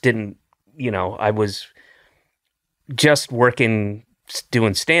I just didn't, I was just working,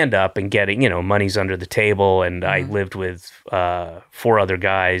 doing stand-up and getting, money's under the table, and I lived with 4 other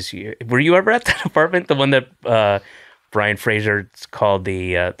guys. Were you ever at that apartment, the one that Brian Fraser called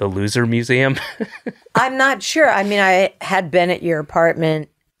the Loser Museum? I'm not sure. I mean, I had been at your apartment.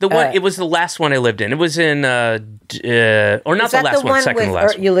 The one, it was the last one I lived in. It was in, or not the last one, second to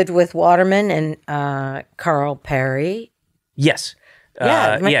last one. You lived with Waterman and Carl Perry? Yes.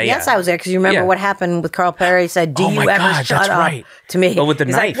 Yes, I was there because you remember what happened with Carl Perry. Said, "Do you ever shut up?" To me, with the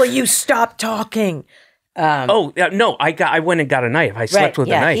knife. Like, will you stop talking? No, I went and got a knife. I slept with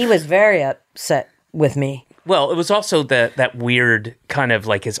a knife. He was very upset with me. Well, it was also that weird kind of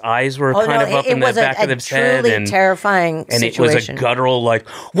like his eyes were up in the back of his head, and terrifying and situation. It was a guttural like,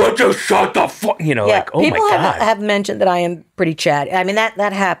 "What just shut the fuck?" Like, oh my God. People have mentioned that I am pretty chatty. I mean, that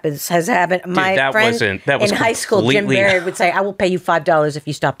has happened. Dude, my friend in high school, Jim Barry, would say, "I will pay you $5 if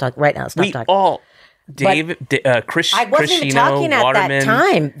you stop talking right now." Stop talking. Chris, I wasn't even talking at Waterman, that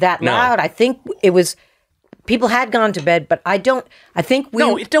time that loud. I think it was. People had gone to bed, but I think we...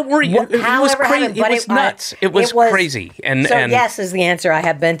 No, don't worry. It was crazy. It was nuts. It was crazy. And yes is the answer. I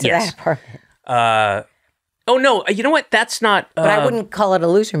have been to that apartment. Oh, no. You know what? That's not... but I wouldn't call it a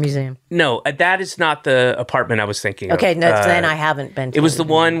loser museum. No, that is not the apartment I was thinking of. Okay, no, then I haven't been to it. Was the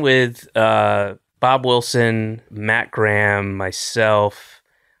one with Bob Wilson, Matt Graham, myself,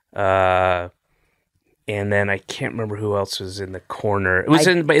 and then I can't remember who else was in the corner. It was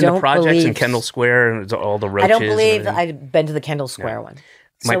in the projects in Kendall Square, and it was all the roaches. I don't believe I've been to the Kendall Square one.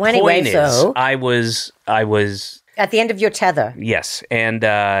 So my point is, I was at the end of your tether. Yes, and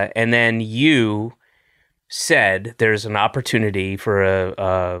then you said there's an opportunity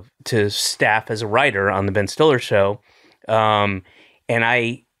for to staff as a writer on the Ben Stiller show, and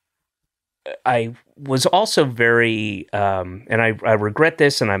I was also very, and I regret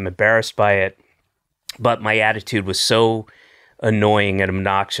this, and I'm embarrassed by it. But my attitude was so annoying and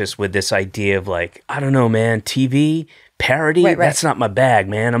obnoxious with this idea of like, I don't know, man, TV, parody, that's not my bag,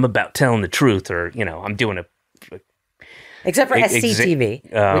 man. I'm about telling the truth, or, I'm doing a... Except for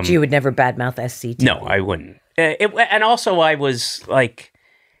SCTV, which you would never badmouth SCTV. No, I wouldn't. And also I was like...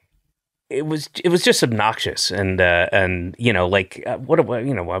 It was just obnoxious, and what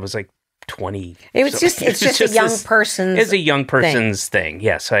I was like 20. It's just a young person's. It's a young person's thing.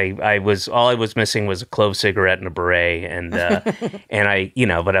 Yes, I was. All I was missing was a clove cigarette and a beret, and and I,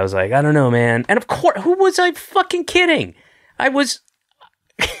 but I was like, I don't know, man. And of course, who was I fucking kidding? I was.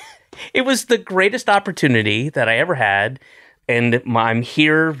 It was the greatest opportunity that I ever had, and I'm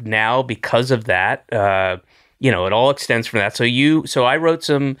here now because of that. It all extends from that. So I wrote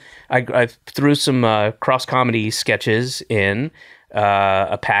some. I threw some cross comedy sketches in.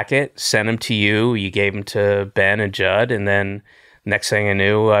 A packet, sent them to you. You gave them to Ben and Judd, and then next thing I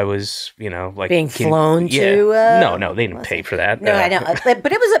knew, I was, being flown to. No, they didn't pay for that. No, I know, but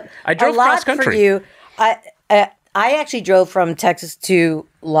it was I drove a lot cross country for you. I actually drove from Texas to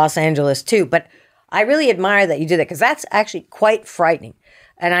Los Angeles too, but I really admire that you did that because that's actually quite frightening.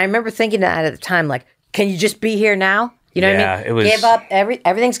 And I remember thinking that at the time, like, can you just be here now? You know what I mean? It was... Give up.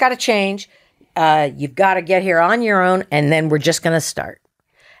 Everything's got to change. You've got to get here on your own, and then we're just going to start.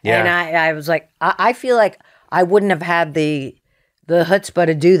 Yeah. And I was like, I feel like I wouldn't have had the chutzpah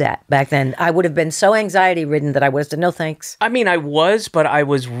to do that back then. I would have been so anxiety ridden that I would have said no thanks. I mean, I was, but I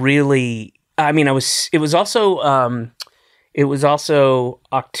was really. I mean, I was. It was also. It was also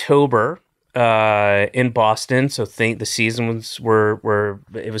October in Boston, so the seasons were.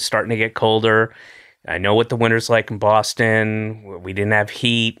 It was starting to get colder. I know what the winter's like in Boston. We didn't have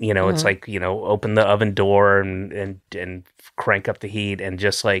heat. You know, it's like, you know, open the oven door and crank up the heat, and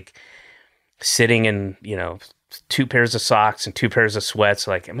just like sitting in, you know, 2 pairs of socks and 2 pairs of sweats.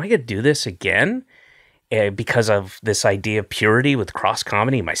 Like, am I going to do this again? Because of this idea of purity with cross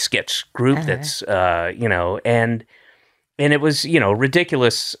comedy, my sketch group. That's you know, and it was, you know,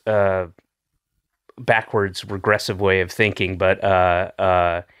 ridiculous, backwards, regressive way of thinking, but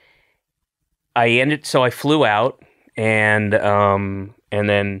so I flew out, and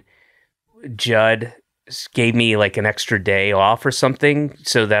then Judd gave me like an extra day off or something,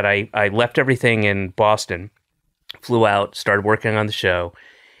 so that I left everything in Boston, flew out, started working on the show,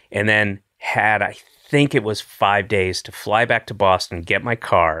 and then I think it was 5 days to fly back to Boston, get my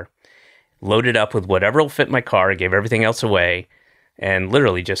car, load it up with whatever will fit in my car, gave everything else away, and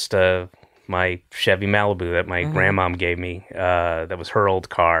literally just my Chevy Malibu that my grandmom gave me, that was her old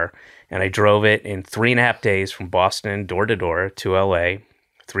car. And I drove it in 3.5 days from Boston, door to door, to LA.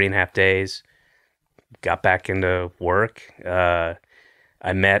 3.5 days. Got back into work. I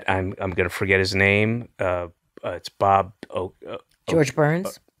met. I'm going to forget his name. It's Bob. George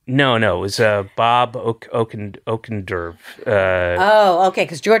Burns. No, it was Bob Okendorf. Oh, okay.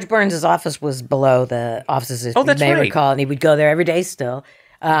 Because George Burns' office was below the offices, if you may recall, and he would go there every day still.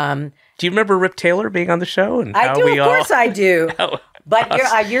 Do you remember Rip Taylor being on the show? And I do. Of course, I do.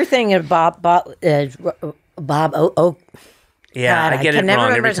 But you're thinking of Bob. Yeah, God, I get it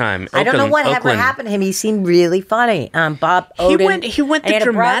wrong every time. I don't know what ever happened to him. He seemed really funny. Bob Oden. He went the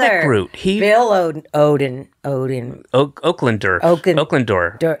dramatic route. Bill Oden. Okendorf.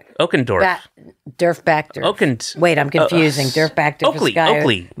 Durfbachter. Wait, I'm confusing. Durfbachter is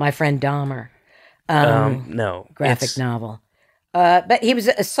Oakley. My friend Dahmer. No. Graphic novel. But he was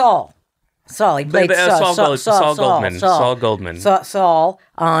Saul. He played Saul Goldman. Saul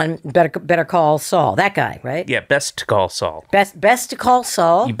on Better Call Saul. That guy, right? Yeah, Best to Call Saul. Best to Call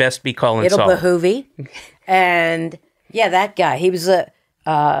Saul. You best be calling Saul. It'll behoove you. And yeah, that guy. He was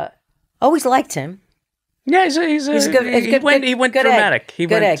always liked him. Yeah, he's good. He went dramatic. He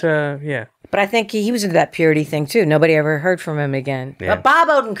went, yeah. But I think he was into that purity thing too. Nobody ever heard from him again. Yeah. But Bob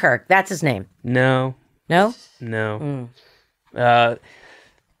Odenkirk, that's his name. No. No.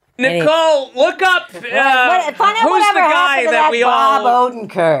 Nicole, look up. Who's the guy that we Bob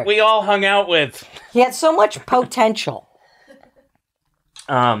Odenkirk? We all hung out with. He had so much potential.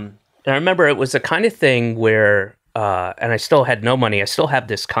 And I remember it was the kind of thing where, and I still had no money. I still have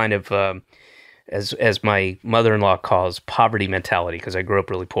this kind of, as my mother-in-law calls, poverty mentality, because I grew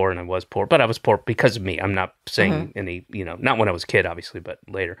up really poor and I was poor, but I was poor because of me. I'm not saying any, you know, not when I was a kid, obviously, but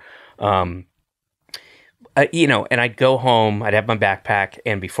later. You know, and I'd go home, I'd have my backpack,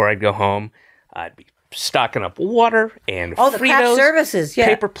 and before I'd go home, I'd be stocking up water and the craft services,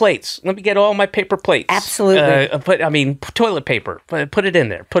 paper plates. Let me get all my paper plates. Absolutely. Toilet paper. Put it in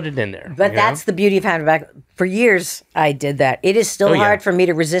there. But that's the beauty of having a back. For years, I did that. It is still hard for me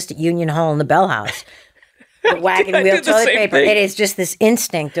to resist at Union Hall in the Bell House. The wagon wheel toilet paper. It is just this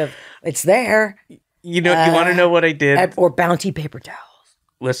instinct of, it's there. You know, you want to know what I did? Or Bounty paper towels.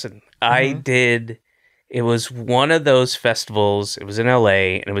 Listen, I did... It was one of those festivals. It was in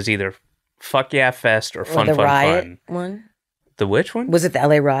LA, and it was either Fuck Yeah Fest or Fun the Fun Riot Fun. One? The which one? Was it the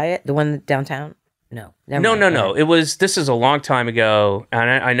LA Riot? The one downtown? No. No. It was. This is a long time ago, and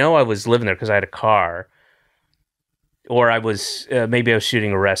I know I was living there because I had a car, or I was maybe I was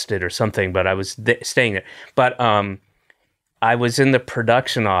shooting Arrested or something, but I was staying there. But I was in the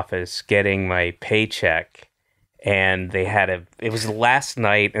production office getting my paycheck, and they had it was the last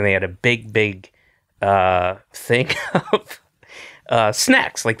night, and they had a big thing of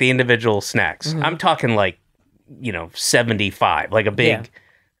snacks, like the individual snacks. I'm talking like, 75, like a big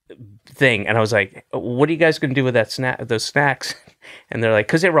thing. And I was like, what are you guys going to do with those snacks? And they're like,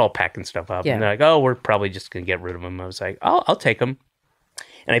 because they were all packing stuff up. And they're like, oh, we're probably just going to get rid of them. I was like, I'll take them.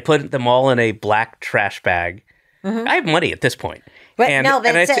 And I put them all in a black trash bag. I have money at this point. But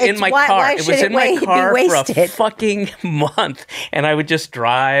it's in my car. It was in my car for a fucking month. And I would just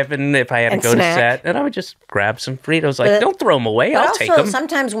drive, and if I had to go to set, and I would just grab some Fritos. Like, don't throw them away. I'll take them.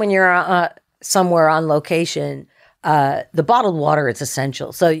 Sometimes when you're somewhere on location, the bottled water is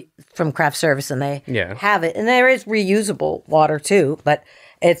essential. So from craft service, and they have it. And there is reusable water too. But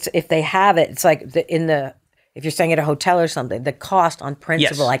if they have it, it's like if you're staying at a hotel or something, the cost on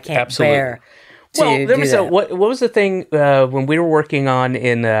principle I can't bear. Well, there was what was the thing when we were working on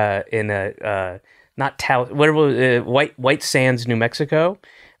in not White Sands, New Mexico,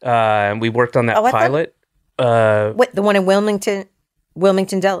 and we worked on that pilot. What, the one in Wilmington,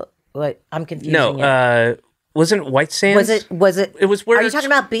 Delaware? What, I'm confusing. No, wasn't White Sands? Was it? It was where. Are you talking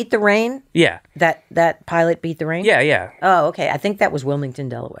about Beat the Rain? Yeah. That pilot, Beat the Rain. Yeah. Oh, okay. I think that was Wilmington,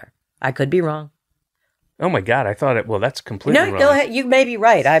 Delaware. I could be wrong. Oh my God! I thought it. Well, that's completely wrong. No, go ahead. You may be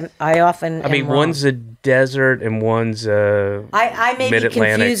right. I often. I mean, wrong. One's a desert and one's I may be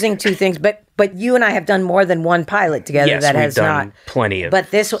confusing two things, but you and I have done more than one pilot together. Yes, that we've has done not plenty of.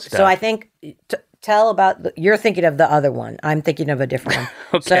 But this, stuff. so I think. Tell about. You're thinking of the other one. I'm thinking of a different one.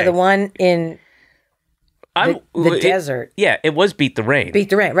 Okay. So the one in. The desert. Yeah, it was Beat the Rain.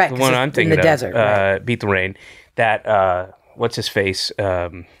 Beat the Rain, right? The one I'm thinking in the desert. Right. Beat the Rain. That what's his face?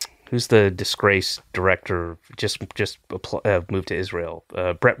 Who's the disgraced director? Just moved to Israel.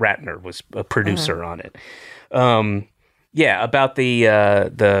 Brett Ratner was a producer on it. Yeah, about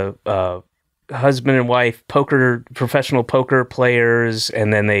the husband and wife professional poker players,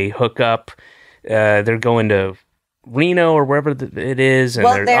 and then they hook up. They're going to Reno or wherever it is, and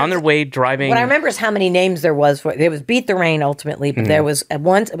they're on their way driving. What I remember is how many names there was for it. There was Beat the Rain ultimately, but there was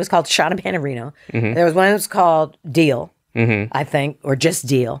one. It was called Shot of in Reno. There was one that was called Deal, I think, or Just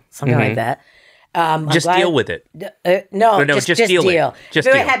Deal, something like that. Just deal with it. No, just deal. Just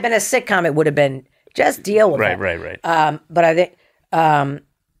if deal. it had been a sitcom, it would have been Just Deal with it. Right. But I think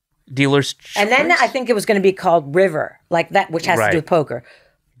Dealer's Choice? And then I think it was going to be called River, like that, which has to do with poker,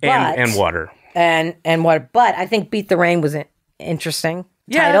 and water. And water, but I think Beat the Rain was an interesting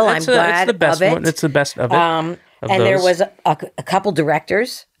title. I'm glad it's the best of it. one. It's the best of it. And there was a couple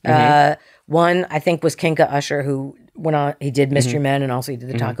directors. One I think was Kinka Usher, who went on. He did Mystery Men, and also he did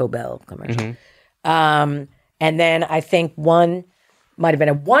the Taco Bell commercial. And then I think one might have been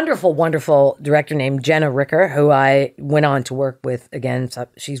a wonderful, wonderful director named Jenna Ricker, who I went on to work with again. So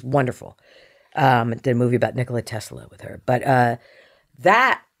she's wonderful. Did a movie about Nikola Tesla with her, but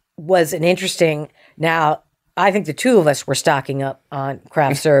that was an interesting. Now, I think the two of us were stocking up on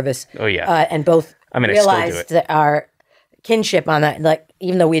craft service. Oh yeah, and both realized that our kinship on that. Like,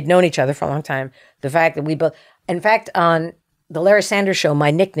 even though we had known each other for a long time, the fact that we both, in fact, on the Larry Sanders Show, my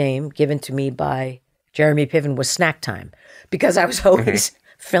nickname given to me by Jeremy Piven was Snack Time, because I was always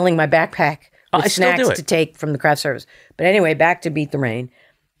filling my backpack with snacks to take from the craft service. But anyway, back to Beat the Rain.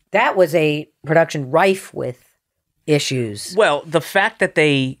 That was a production rife with issues. Well, the fact that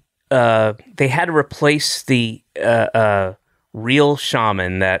they had to replace the real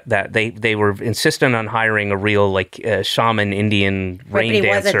shaman that they were insistent on hiring a real shaman Indian rain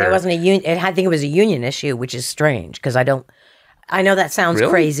dancer. There wasn't a union. I think it was a union issue, which is strange because I know that sounds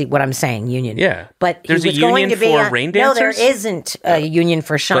crazy what I'm saying, union. Yeah. But there's a union for rain dancers? No, there isn't a union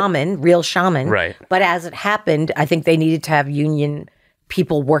for real shaman. Right. But as it happened, I think they needed to have union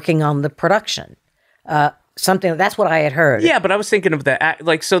people working on the production. Something that's what I had heard. Yeah, but I was thinking of that.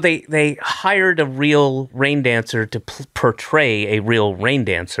 So they hired a real rain dancer to portray a real rain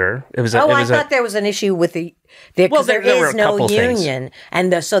dancer. I thought there was an issue with because there is no union,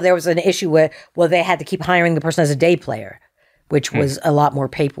 and so there was an issue where they had to keep hiring the person as a day player, which was a lot more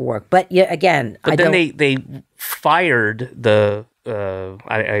paperwork. But yeah, again, they fired the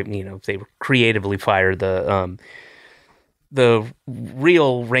they creatively fired the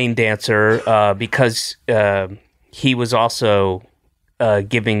real rain dancer because he was also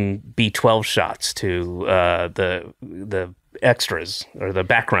giving B12 shots to the extras or the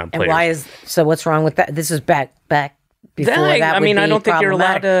background players. And what's wrong with that? This is back before that. I don't think you're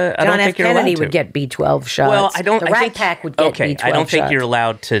allowed to. John F. Kennedy would get B12 shots. Well, I don't. The Rat Pack would get B12 shots. I don't think you're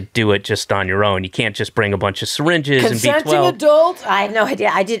allowed to do it just on your own. You can't just bring a bunch of syringes and B12. Consenting adult? I have no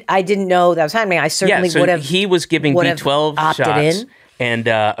idea. I didn't know that was happening. I certainly would have. He was giving B12 shots, and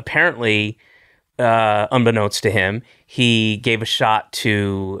apparently, unbeknownst to him, he gave a shot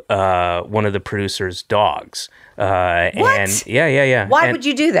to one of the producer's dogs. What? And yeah. Why would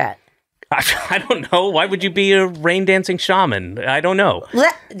you do that? I don't know. Why would you be a rain dancing shaman? I don't know.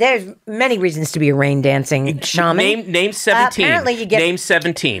 There's many reasons to be a rain dancing shaman. Name 17. Apparently you get... Name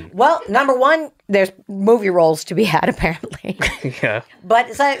 17. Well, number one, there's movie roles to be had, apparently. Yeah. But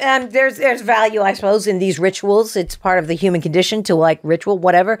it's like, there's value, I suppose, in these rituals. It's part of the human condition to like ritual,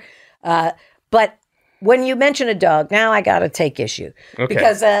 whatever. But when you mention a dog, now I got to take issue. Okay.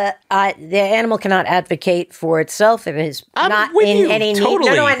 Because the animal cannot advocate for itself. It is not in any need.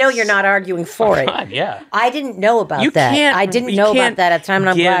 No, I know you're not arguing for it. God, yeah. I didn't know about that. I didn't know about that at the time, and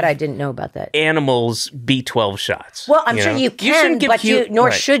I'm glad I didn't know about that. Animals B12 shots. Well, I'm sure you can, but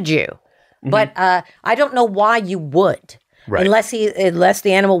nor should you. But I don't know why you would. Right. Unless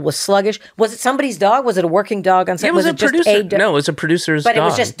the animal was sluggish. Was it somebody's dog? Was it a working dog on set? It was a just producer. No, it was a producer's but dog. It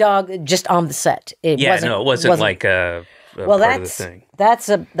was just dog, just on the set. It wasn't like a part of the thing. That's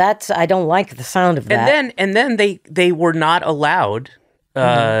I don't like the sound of that. And then they were not allowed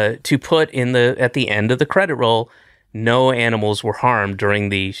to put at the end of the credit roll, no animals were harmed during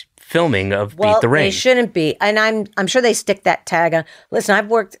the filming of Beat the Rain. They shouldn't be. And I'm sure they stick that tag on. Listen, I've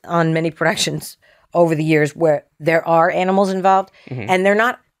worked on many productions over the years where there are animals involved and they're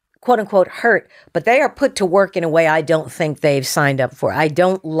not quote unquote hurt, but they are put to work in a way I don't think they've signed up for. I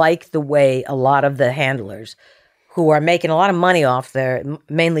don't like the way a lot of the handlers who are making a lot of money off their,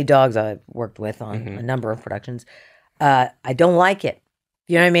 mainly dogs I've worked with on a number of productions. I don't like it.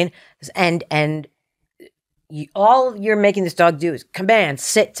 You know what I mean? And all you're making this dog do is command,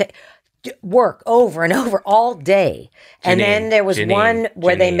 sit, work over and over all day. And then there was one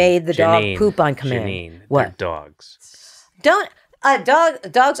where they made the dog poop on command. Janine, what? Dogs.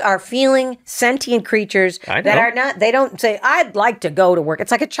 Dogs are feeling sentient creatures that are not, they don't say, I'd like to go to work.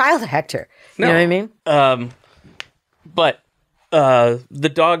 It's like a child actor. You know what I mean? But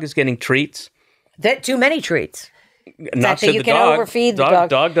the dog is getting treats. Too many treats. Not so you can overfeed the dog.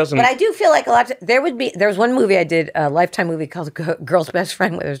 Dog doesn't. But I do feel like a lot. There was one movie I did, a Lifetime movie called Girl's Best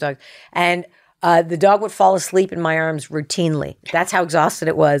Friend with his dog, and the dog would fall asleep in my arms routinely. That's how exhausted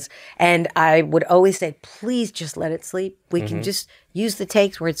it was, and I would always say, "Please, just let it sleep. We can just use the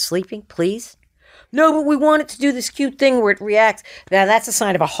takes where it's sleeping, please." No, but we want it to do this cute thing where it reacts. Now that's a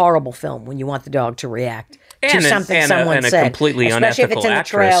sign of a horrible film when you want the dog to react to something someone said, and a completely unethical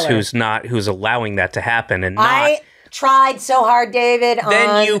actress who's allowing that to happen and not. I tried so hard, David.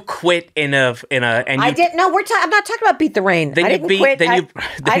 Then you quit and I didn't. No, I'm not talking about Beat the Rain. Then I didn't quit. Then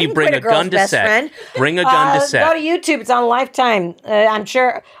you bring a gun to set. Bring a gun to set. Go to YouTube. It's on Lifetime. I'm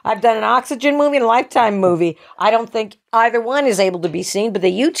sure I've done an Oxygen movie and a Lifetime movie. I don't think either one is able to be seen, but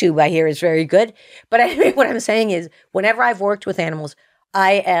the YouTube I hear is very good. But anyway, what I'm saying is, whenever I've worked with animals,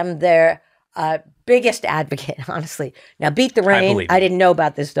 I am their biggest advocate. Honestly, now Beat the Rain. I didn't know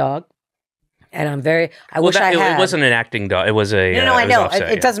about this dog. And I wish I had. It wasn't an acting dog. It was a. No, I know.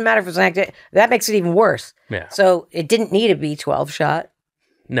 It doesn't matter if it's an acting. That makes it even worse. Yeah. So it didn't need a B12 shot.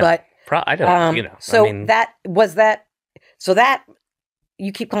 No. But I don't. So So that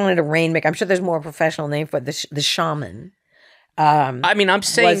you keep calling it a rainmaker. I'm sure there's more professional name for it. The shaman. I'm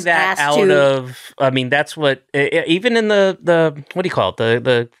saying that that's what even in the what do you call it,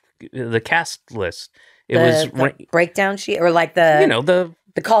 the cast list. It was the breakdown sheet or like the.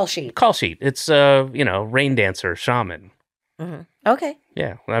 The call sheet. Call sheet. It's rain dancer, shaman. Mm-hmm. Okay.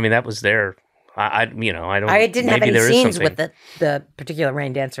 Yeah, that was there. I don't. I didn't have any scenes with the particular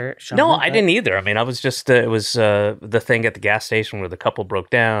rain dancer, shaman. No, I didn't either. I was just it was the thing at the gas station where the couple broke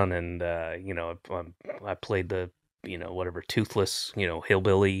down, and I played the whatever toothless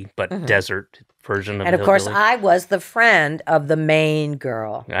hillbilly but desert version of. And of course, I was the friend of the main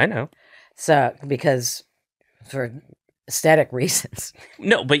girl. I know. So because for aesthetic reasons.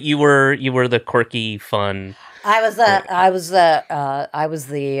 No, but you were the quirky, fun. I was the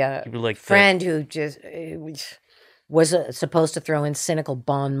friend who just was supposed to throw in cynical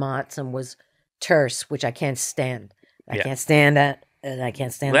bon mots and was terse, which I can't stand. I can't stand that. And I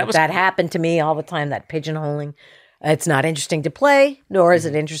can't stand that happened to me all the time. That pigeonholing. It's not interesting to play, nor is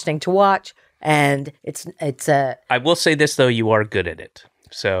it interesting to watch. And it's. I will say this though: you are good at it.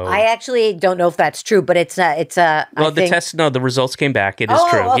 So I actually don't know if that's true, but it's the results came back. It is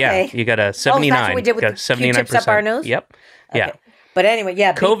true. Okay. Yeah, you got a 79. That's what we did with the Q-tips up our nose? Yep. Okay. Yeah. But anyway,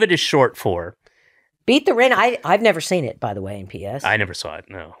 yeah. COVID is short for. Beat the Rain. I've never seen it, by the way, in PS. I never saw it,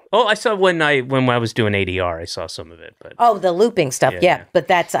 no. Oh, I saw when I was doing ADR, I saw some of it. But the looping stuff, yeah.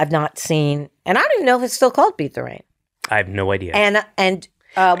 But I've not seen, and I don't even know if it's still called Beat the Rain. I have no idea. And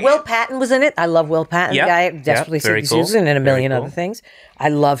Will Patton was in it. I love Will Patton, the guy Desperately Seeking Susan and a million other things. I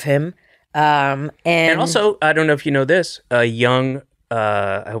love him. And also, I don't know if you know this, young,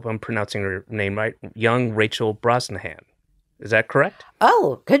 I hope I'm pronouncing her name right, young Rachel Brosnahan. Is that correct?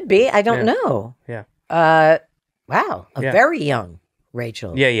 Oh, could be. I don't know. Yeah. Wow. Very young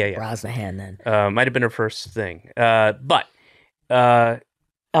Rachel Brosnahan then. Might have been her first thing. But.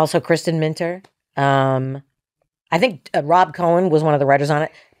 Also Kristen Minter. I think Rob Cohen was one of the writers on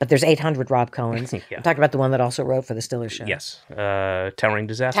it, but there's 800 Rob Cohens. I'm talking about the one that also wrote for the Stiller Show. Yes. Towering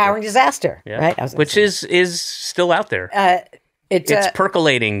Disaster. Towering Disaster, right? Which is still out there. It's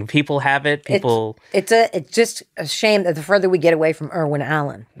percolating. People have it. It's just a shame that the further we get away from Irwin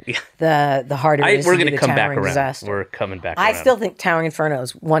Allen, the harder it is we're to going do to come back around. Disaster. We're coming back I around. still think Towering Inferno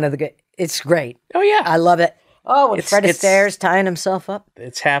is one of the good. It's great. Oh, yeah. I love it. Oh, with Fred Astaire's tying himself up.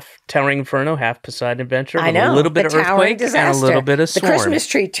 It's half Towering Inferno, half Poseidon Adventure. I know. A little bit of earthquake and a little bit of storm. The Christmas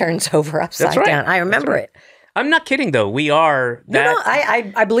tree turns over upside down. I remember it. I'm not kidding, though. We are...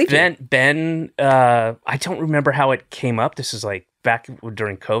 I believe you. Ben, I don't remember how it came up. This is like back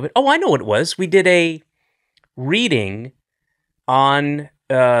during COVID. Oh, I know what it was. We did a reading on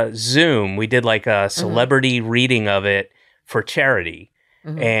Zoom. We did like a celebrity reading of it for charity.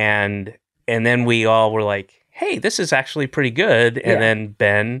 And then we all were like, hey, this is actually pretty good. And then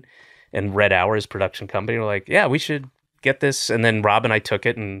Ben and Red Hour, his production company, were like, yeah, we should get this. And then Rob and I took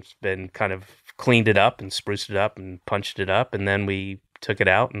it and then kind of cleaned it up and spruced it up and punched it up. And then we took it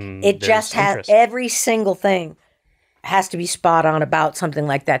out. And it just has every single thing has to be spot on about something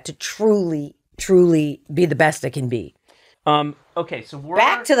like that to truly, truly be the best it can be. Okay, so we're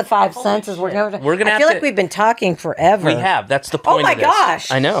back to the five senses. We're gonna. I feel like we've been talking forever. We have. That's the point. Oh my gosh!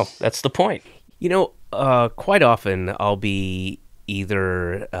 I know. That's the point. You know, quite often I'll be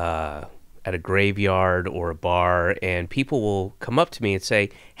either at a graveyard or a bar, and people will come up to me and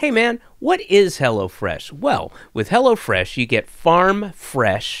say, "Hey, man, what is HelloFresh?" Well, with HelloFresh, you get farm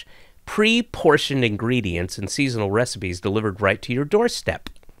fresh, pre-portioned ingredients and seasonal recipes delivered right to your doorstep.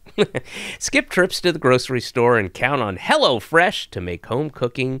 Skip trips to the grocery store and count on HelloFresh to make home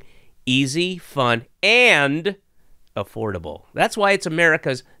cooking easy, fun, and affordable. That's why it's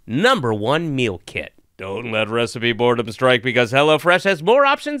America's #1 meal kit. Don't let recipe boredom strike because HelloFresh has more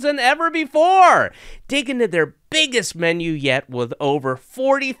options than ever before. Dig into their biggest menu yet with over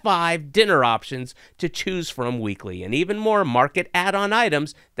 45 dinner options to choose from weekly and even more market add-on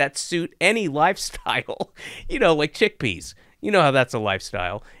items that suit any lifestyle. You know, like chickpeas. You know how that's a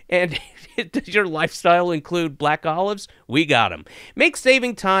lifestyle. And does your lifestyle include black olives? We got them. Make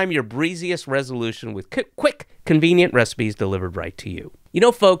saving time your breeziest resolution with quick, convenient recipes delivered right to you. You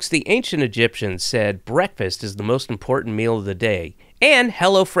know, folks, the ancient Egyptians said breakfast is the most important meal of the day. And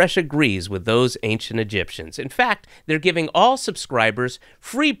HelloFresh agrees with those ancient Egyptians. In fact, they're giving all subscribers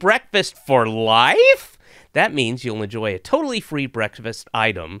free breakfast for life. That means you'll enjoy a totally free breakfast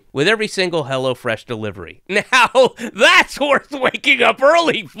item with every single HelloFresh delivery. Now, that's worth waking up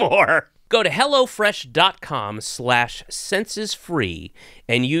early for. Go to HelloFresh.com/sensesfree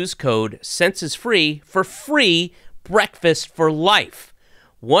and use code SENSESFREE for free breakfast for life.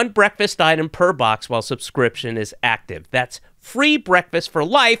 One breakfast item per box while subscription is active. That's free breakfast for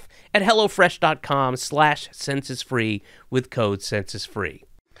life at HelloFresh.com/sensesfree with code SENSESFREE.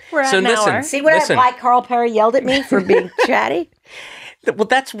 We're at an hour. See why Carl Perry yelled at me for being chatty? Well,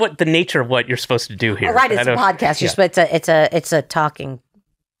 that's what the nature of what you're supposed to do here. Oh, right, it's a podcast. It's a talking.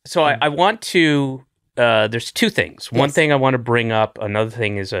 So I want to. There's two things. Yes. One thing I want to bring up. Another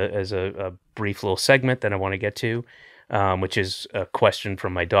thing is a brief little segment that I want to get to, which is a question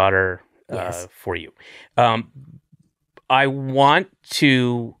from my daughter for you. I want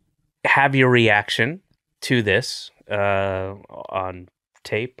to have your reaction to this on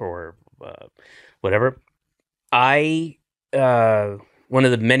tape or whatever. One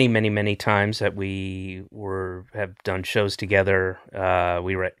of the many times that we have done shows together,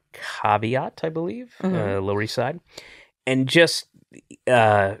 we were at Caveat, I believe, Lower East Side, and just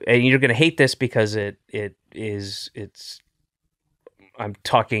and you're going to hate this because it's I'm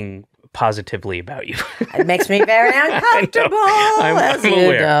talking positively about you. It makes me very uncomfortable. I'm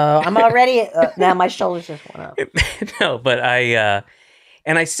aware. I'm already now my shoulders just went up. No, but I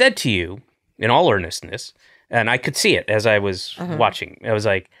said to you in all earnestness, and I could see it as I was watching. I was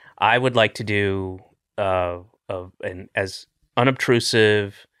like, I would like to do an as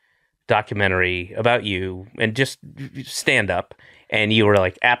unobtrusive documentary about you and just stand up. And you were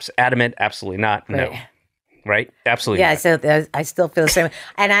like, adamant, absolutely not. No. Right? Absolutely. Yeah, so I still feel the same.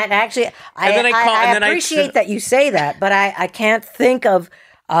 And I appreciate that you say that, but I can't think of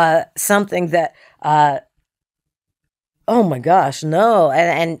something that, oh my gosh, no.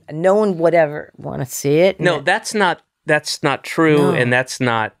 And no one would ever want to see it. No, that's not true. No. And that's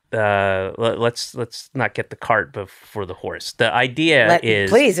not, let's not get the cart before the horse. The idea is.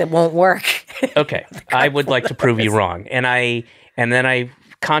 Please, it won't work. Okay. I would like to prove you wrong. And then I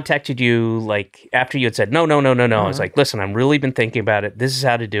contacted you like after you had said no. I was like, listen, I've really been thinking about it. This is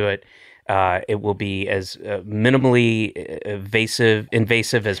how to do it. It will be as minimally invasive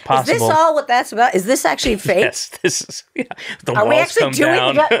as possible. Is this all what that's about? Is this actually fake? Yes, this is. Yeah, Are we actually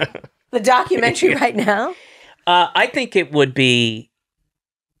doing the documentary right now? I think it would be.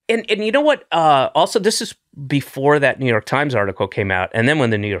 And you know what? Also, this is before that New York Times article came out. And then when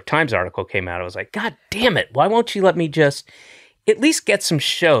the New York Times article came out, I was like, God damn it. Why won't you let me just at least get some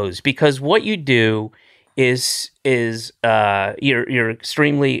shows? Because what you do you're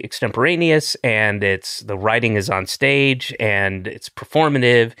extremely extemporaneous, and the writing is on stage, and it's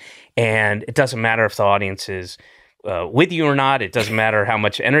performative, and it doesn't matter if the audience is with you or not. It doesn't matter how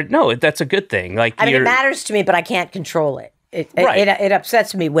much energy. No, that's a good thing. Like, I mean, it matters to me, but I can't control it. It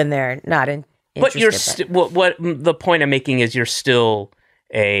upsets me when they're not in. But you're what the point I'm making is you're still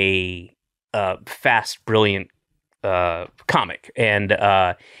a fast, brilliant comic,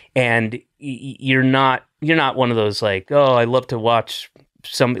 and you're not one of those like, oh, I love to watch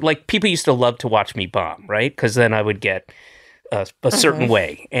some, like, people used to love to watch me bomb, right? Because then I would get a certain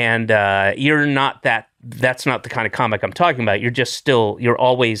way, and you're not that. That's not the kind of comic I'm talking about. You're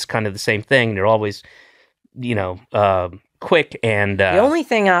always kind of the same thing. You're always, quick, and the only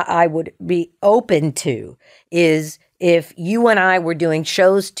thing I would be open to is if you and I were doing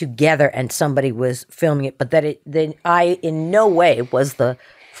shows together and somebody was filming it, but then I in no way was the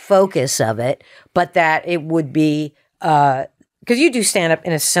focus of it, but that it would be because you do stand up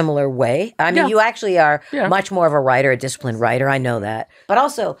in a similar way. I mean, you actually are much more of a writer, a disciplined writer. I know that, but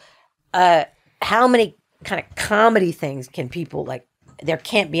also, how many kind of comedy things can people like? There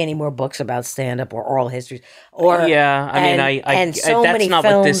can't be any more books about stand-up or oral histories, or and so many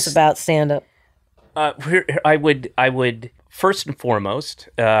films about stand-up. I would first and foremost,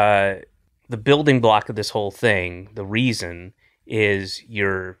 the building block of this whole thing. The reason is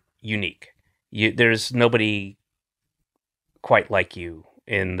you're unique. There's nobody quite like you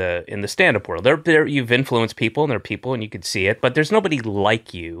in the stand-up world. There you've influenced people, and there are people, and you could see it, but there's nobody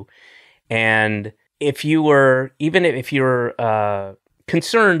like you. And if you're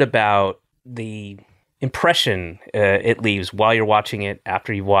concerned about the impression it leaves while you're watching it,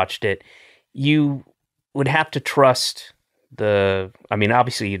 after you've watched it, you would have to trust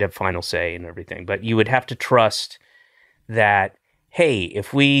obviously you'd have final say and everything, but you would have to trust that, hey,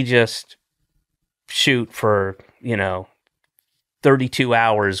 if we just shoot for, 32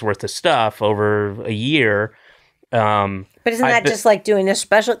 hours worth of stuff over a year. But isn't that just like doing a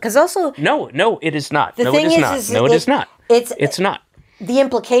special? Because also... No, it is not. It is not. It's not. The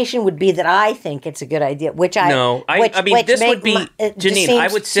implication would be that I think it's a good idea, which I this would be Janeane.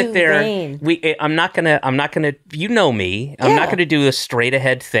 I would sit there. I'm not gonna. You know me. I'm not gonna do a straight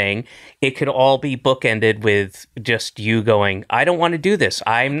ahead thing. It could all be bookended with just you going, I don't want to do this.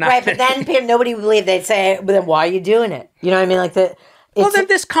 I'm not. Right, but then nobody would believe. They'd say, but then why are you doing it? You know what I mean? Like then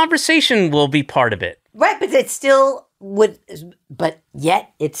this conversation will be part of it. Right, but it still would, but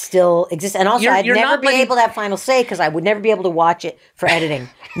yet it still exists. And also, I'd never be able to have final say because I would never be able to watch it for editing.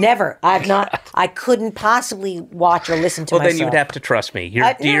 Never. I couldn't possibly watch or listen to myself. Well, then you'd have to trust me.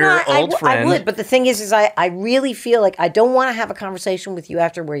 Your dear old friend. I would, but the thing is I really feel like I don't want to have a conversation with you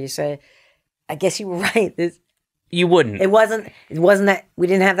after where you say, I guess you were right. You wouldn't. It wasn't that, we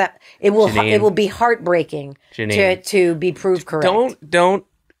didn't have that. It will be heartbreaking to be proved correct. Don't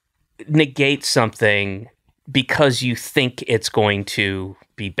negate something because you think it's going to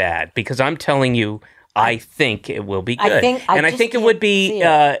be bad. Because I'm telling you, I think it will be good. I think it would be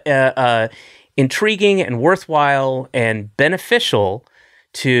intriguing and worthwhile and beneficial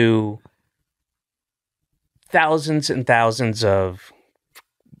to thousands and thousands of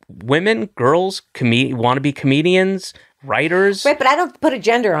women, girls, wannabe comedians, writers. Right, but I don't put a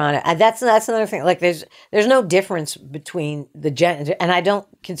gender on it. That's another thing. Like there's no difference between the gender, and I don't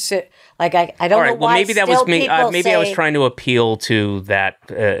consider I don't know why. Well, maybe that was me. Maybe I was trying to appeal to that.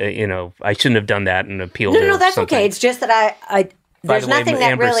 I shouldn't have done that and appeal. No, that's something. Okay. It's just that there's nothing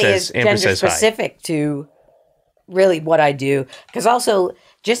that really is gender specific to really what I do. Because also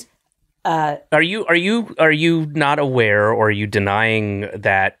just. Are you not aware, or are you denying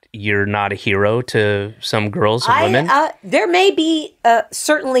that you're not a hero to some girls and women? There may be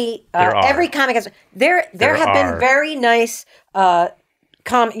certainly every comic has there have been very nice Bonnie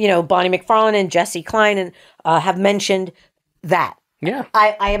McFarlane and Jesse Klein and have mentioned that. Yeah,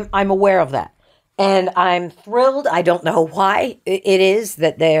 I'm aware of that, and I'm thrilled. I don't know why it is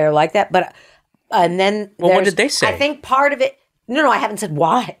that they're like that, but and then what did they say? I think part of it. No, I haven't said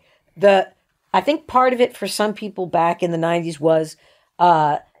why. I think part of it for some people back in the 90s was,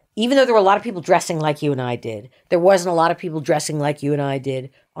 even though there were a lot of people dressing like you and I did, there wasn't a lot of people dressing like you and I did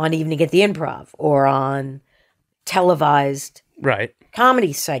on Evening at the Improv or on televised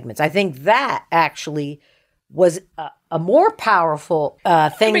comedy segments. I think that actually was a more powerful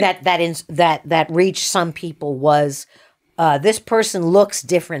thing that reached some people was this person looks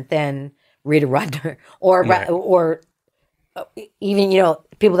different than Rita Rudner or even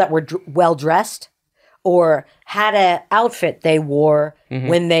people that were well dressed or had a outfit they wore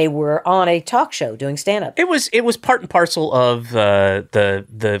when they were on a talk show doing stand-up. It was part and parcel of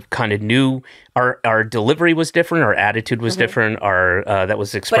the kind of new. Our delivery was different. Our attitude was different. Our that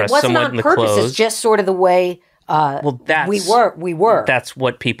was expressed somewhat in the clothes. But it wasn't on purpose. It's just sort of the way we were. That's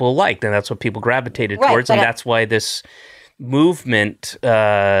what people liked, and that's what people gravitated towards, and that's why this movement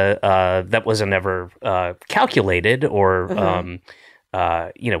that wasn't ever calculated or.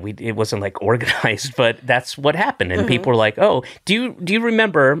 It wasn't like organized, but that's what happened. And people were like, "Oh, do you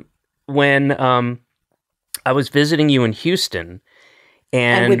remember when I was visiting you in Houston,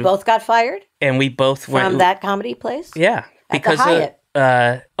 and we both got fired, and we both went from that comedy place? Yeah, because at the Hyatt.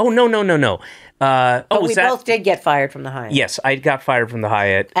 No. But we both did get fired from the Hyatt. Yes, I got fired from the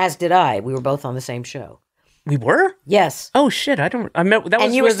Hyatt. As did I. We were both on the same show. We were? Yes. Oh shit! I met that.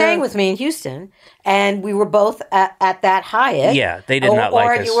 And you were staying with me in Houston, and we were both at that Hyatt. Yeah, they did not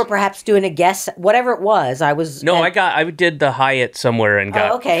like us. Or you were perhaps doing a guest, whatever it was. I was. No, I did the Hyatt somewhere and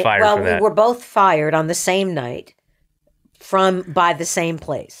got fired. Well, for that. we were both fired on the same night by the same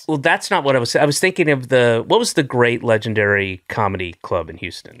place. Well, that's not what I was. I was thinking of what was the great legendary comedy club in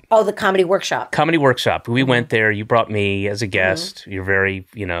Houston? Oh, the Comedy Workshop. Comedy Workshop. We went there. You brought me as a guest. You're very,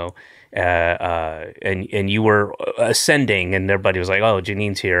 and you were ascending, and everybody was like, "Oh,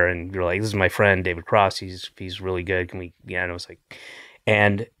 Janine's here," and you're like, "This is my friend David Cross. He's really good. Can we?" Yeah, and I was like,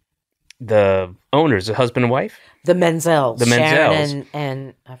 and the owners, the husband and wife, the Menzels, Sharon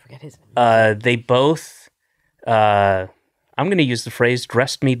and I forget his name. They both. I'm going to use the phrase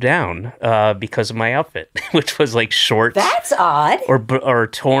 "dressed me down" because of my outfit, which was like shorts. That's odd. Or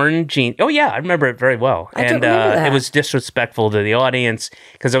torn jeans. Oh yeah, I remember it very well. I don't remember that. It was disrespectful to the audience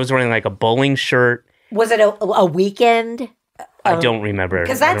because I was wearing like a bowling shirt. Was it a weekend? I don't remember.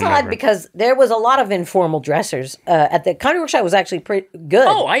 Because that's odd because there was a lot of informal dressers at the Comedy Workshop. Was actually pretty good.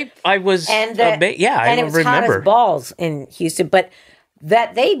 Oh, I was. I remember. It was hot as balls in Houston, but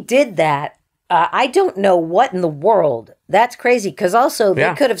that they did that. I don't know what in the world. That's crazy because also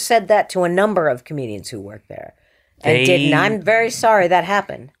they could have said that to a number of comedians who worked there and didn't. I'm very sorry that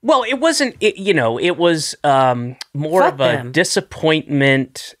happened. Well, it wasn't. It was more of a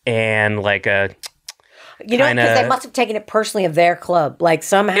disappointment and like a. Because they must have taken it personally of their club. Like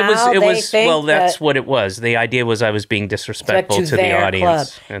somehow it was. Well, that's what it was. The idea was I was being disrespectful to the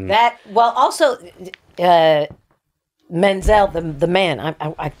audience. Club. And also. Menzel, the man,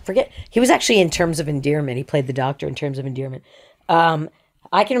 I forget. He was actually in Terms of Endearment. He played the doctor in Terms of Endearment.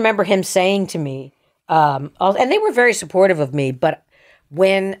 I can remember him saying to me, and they were very supportive of me, but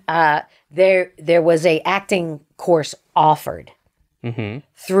when there was a acting course offered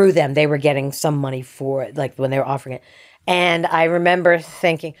through them, they were getting some money for it, like when they were offering it. And I remember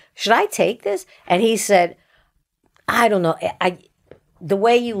thinking, should I take this? And he said, I don't know. The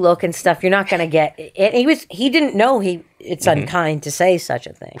way you look and stuff, you're not going to get it. He didn't know it's unkind to say such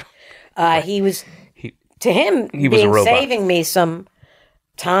a thing. He was saving me some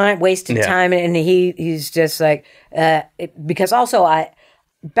time, wasted time. And he's just like, because also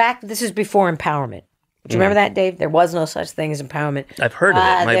this is before empowerment. Do you remember that, Dave? There was no such thing as empowerment. I've heard of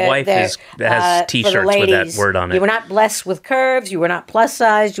it. My wife has T-shirts with that word on it. You were not blessed with curves. You were not plus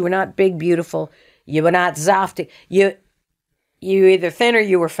sized. You were not big, beautiful. You were not zofty. You either thin or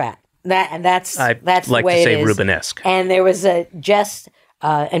you were fat. That's like the way to say it is. Rubenesque. And there was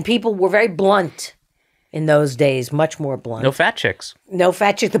and people were very blunt in those days, much more blunt. No fat chicks.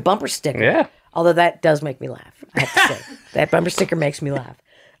 The bumper sticker. Yeah. Although that does make me laugh, I have to say. That bumper sticker makes me laugh.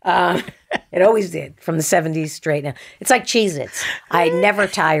 It always did, from the 70s straight now. It's like Cheez-Its. I never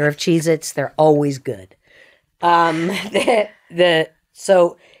tire of Cheez-Its. They're always good.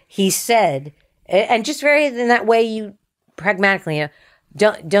 So he said, and just very in that way you pragmatically,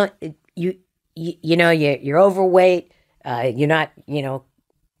 you're overweight, you're not,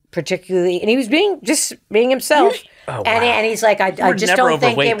 particularly, and he was being himself. Oh, wow. And he's like, I just don't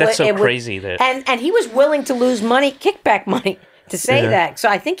think it would. That's so crazy. And he was willing to lose money, kickback money, to say that. So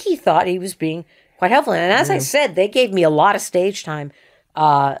I think he thought he was being quite helpful. And as I said, they gave me a lot of stage time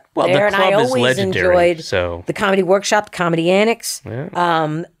there, the and I club is always legendary, enjoyed the Comedy Workshop, the Comedy Annex,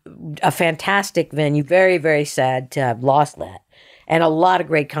 a fantastic venue. Very, very sad to have lost that. And a lot of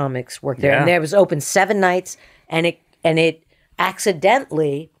great comics worked there. And there was open 7 nights, and it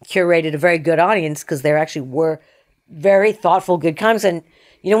accidentally curated a very good audience because there actually were very thoughtful, good comics. And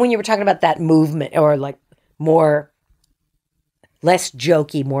when you were talking about that movement, or like less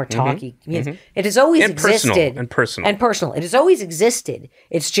jokey, more talky. It has always existed. And personal. It has always existed.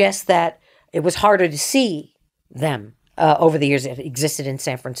 It's just that it was harder to see them over the years. It existed in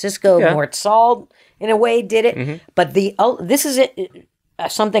San Francisco. Mort Saul, in a way, did it. But this is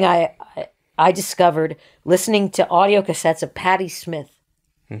something I discovered listening to audio cassettes of Patti Smith,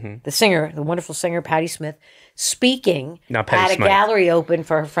 the singer, the wonderful singer Patti Smith, speaking at a gallery open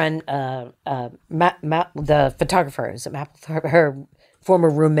for her friend, the photographer, is it her former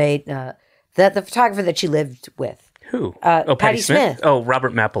roommate, the photographer that she lived with. Who? Patti Smith. Oh,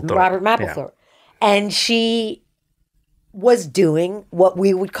 Robert Mapplethorpe. Robert Mapplethorpe. Yeah. And she was doing what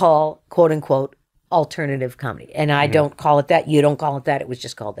we would call, quote unquote, alternative comedy. And I don't call it that. You don't call it that. It was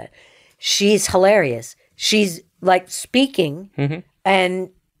just called that. She's hilarious. She's like speaking and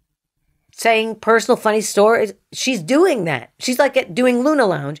saying personal funny stories. She's doing that. She's like doing Luna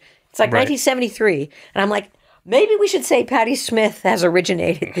Lounge. It's like 1973. And I'm like, maybe we should say Patti Smith has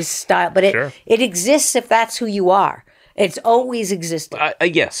originated this style. But it exists if that's who you are. It's always existed.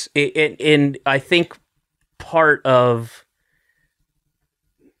 Yes. And I think part of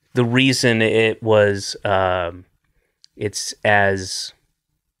the reason it was, it's as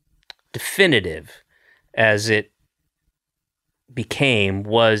definitive as it became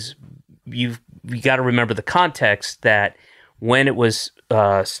was you got to remember the context that when it was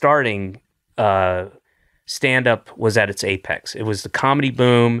starting, stand-up was at its apex. It was the comedy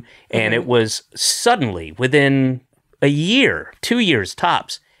boom, and it was suddenly, within a year, 2 years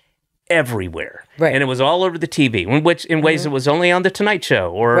tops, everywhere. Right. And it was all over the TV, in ways it was only on The Tonight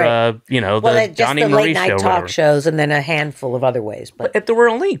Show or, the Johnny Marie show. Late night talk shows, and then a handful of other ways. But there were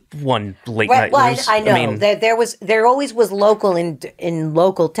only one late night. Well, I know. There always was local in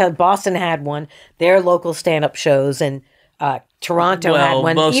local town. Boston had one. Their local stand-up shows, and Toronto had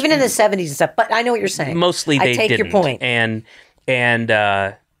one, even in the 70s and stuff. But I know what you're saying. Mostly they didn't. I take your point. And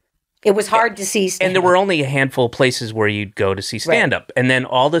it was hard to see stand-up. And there were only a handful of places where you'd go to see stand-up. Right. And then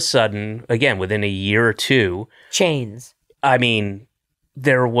all of a sudden, again, within a year or two... Chains. I mean,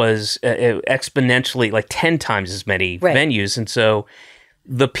 there was exponentially, like 10 times as many venues. And so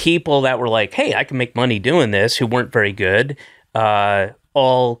the people that were like, hey, I can make money doing this, who weren't very good,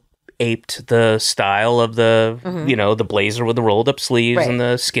 all aped the style of the, the blazer with the rolled up sleeves and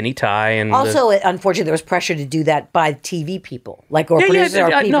the skinny tie. And also, unfortunately, there was pressure to do that by TV people, producers or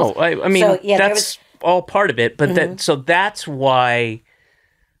people. No, I mean, so, that's all part of it. But so that's why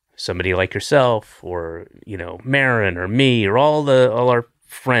somebody like yourself or, Marin or me or all our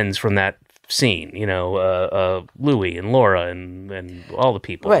friends from that scene, Louie and Laura and all the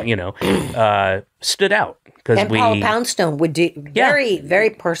people, stood out. And Paula Poundstone would do very, very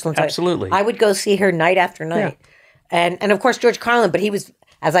personal. Absolutely. I would go see her night after night. Yeah. And of course, George Carlin, but he was,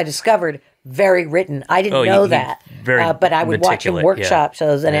 as I discovered, very written. I didn't know that. But I would watch him workshop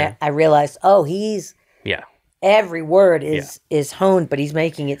shows, and I realized, he's... Yeah. Every word is honed, but he's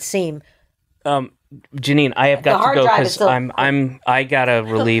making it seem... Janeane, I have got to go because I gotta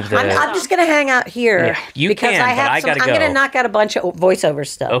relieve the. I'm just gonna hang out here. Yeah, you can, but I gotta go. I'm gonna knock out a bunch of voiceover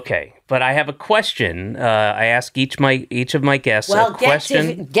stuff. Okay, but I have a question. I ask each of my guests a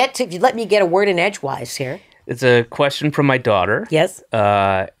question. Let me get a word in edgewise here. It's a question from my daughter. Yes.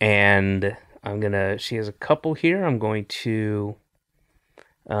 And she has a couple here. I'm going to.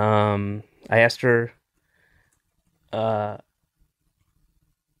 I asked her.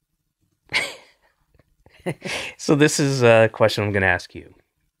 So this is a question I'm going to ask you.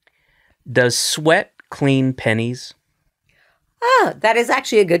 Does sweat clean pennies? That is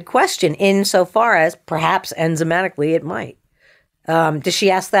actually a good question, insofar as perhaps enzymatically it might. Does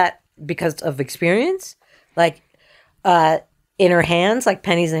she ask that because of experience? Like in her hands, like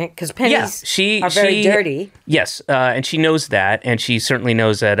pennies in her, because pennies are very dirty. Yes, and she knows that, and she certainly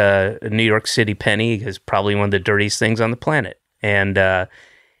knows that a New York City penny is probably one of the dirtiest things on the planet. And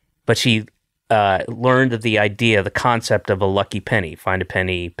but she learned of the concept of a lucky penny. Find a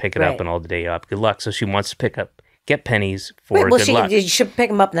penny, pick it up, and all the day up. Good luck. So she wants to get pennies for good luck. You should pick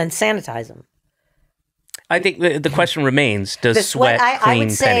them up and then sanitize them. I think the question remains: does sweat clean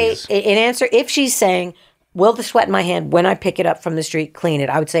pennies? I would say, in answer, if she's saying, "Will the sweat in my hand when I pick it up from the street clean it?"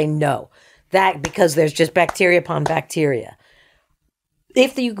 I would say no. That because there's just bacteria upon bacteria.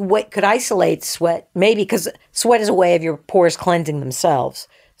 If you could isolate sweat, maybe because sweat is a way of your pores cleansing themselves.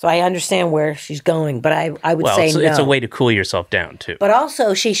 So I understand where she's going, but I would say no. It's a way to cool yourself down, too. But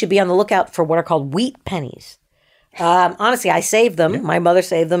also, she should be on the lookout for what are called wheat pennies. Honestly, I saved them. Yeah. My mother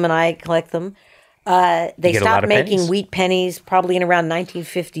saved them, and I collect them. They stopped making wheat pennies probably in around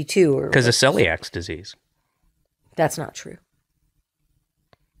 1952. Because of celiac disease. That's not true.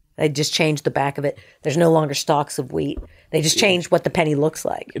 They just changed the back of it. There's no longer stalks of wheat. They just changed what the penny looks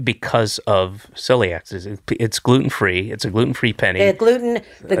like. Because of celiac disease. It's gluten-free. It's a gluten-free penny. The gluten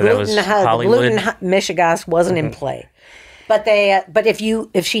mishigas wasn't in play. But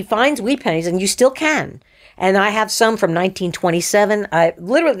if she finds wheat pennies, and you still can, and I have some from 1927,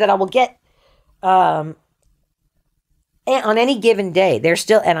 that I will get and on any given day, they're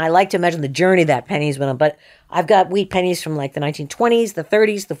still, and I like to imagine the journey that pennies went on, but I've got wheat pennies from like the 1920s, the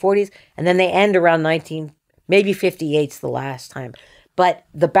 30s, the 40s, and then they end around maybe 58's the last time. But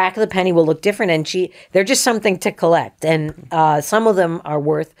the back of the penny will look different, and they're just something to collect. And some of them are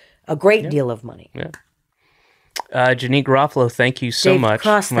worth a great deal of money. Yeah. Janeane Garofalo, thank you so much,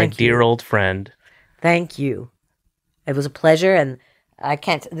 my dear old friend. Thank you. It was a pleasure, and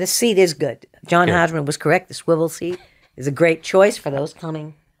this seat is good. John Hodgman was correct. The swivel seat is a great choice for those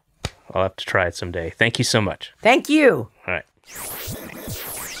coming. I'll have to try it someday. Thank you so much. Thank you. All right.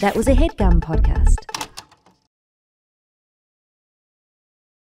 That was a Headgum podcast.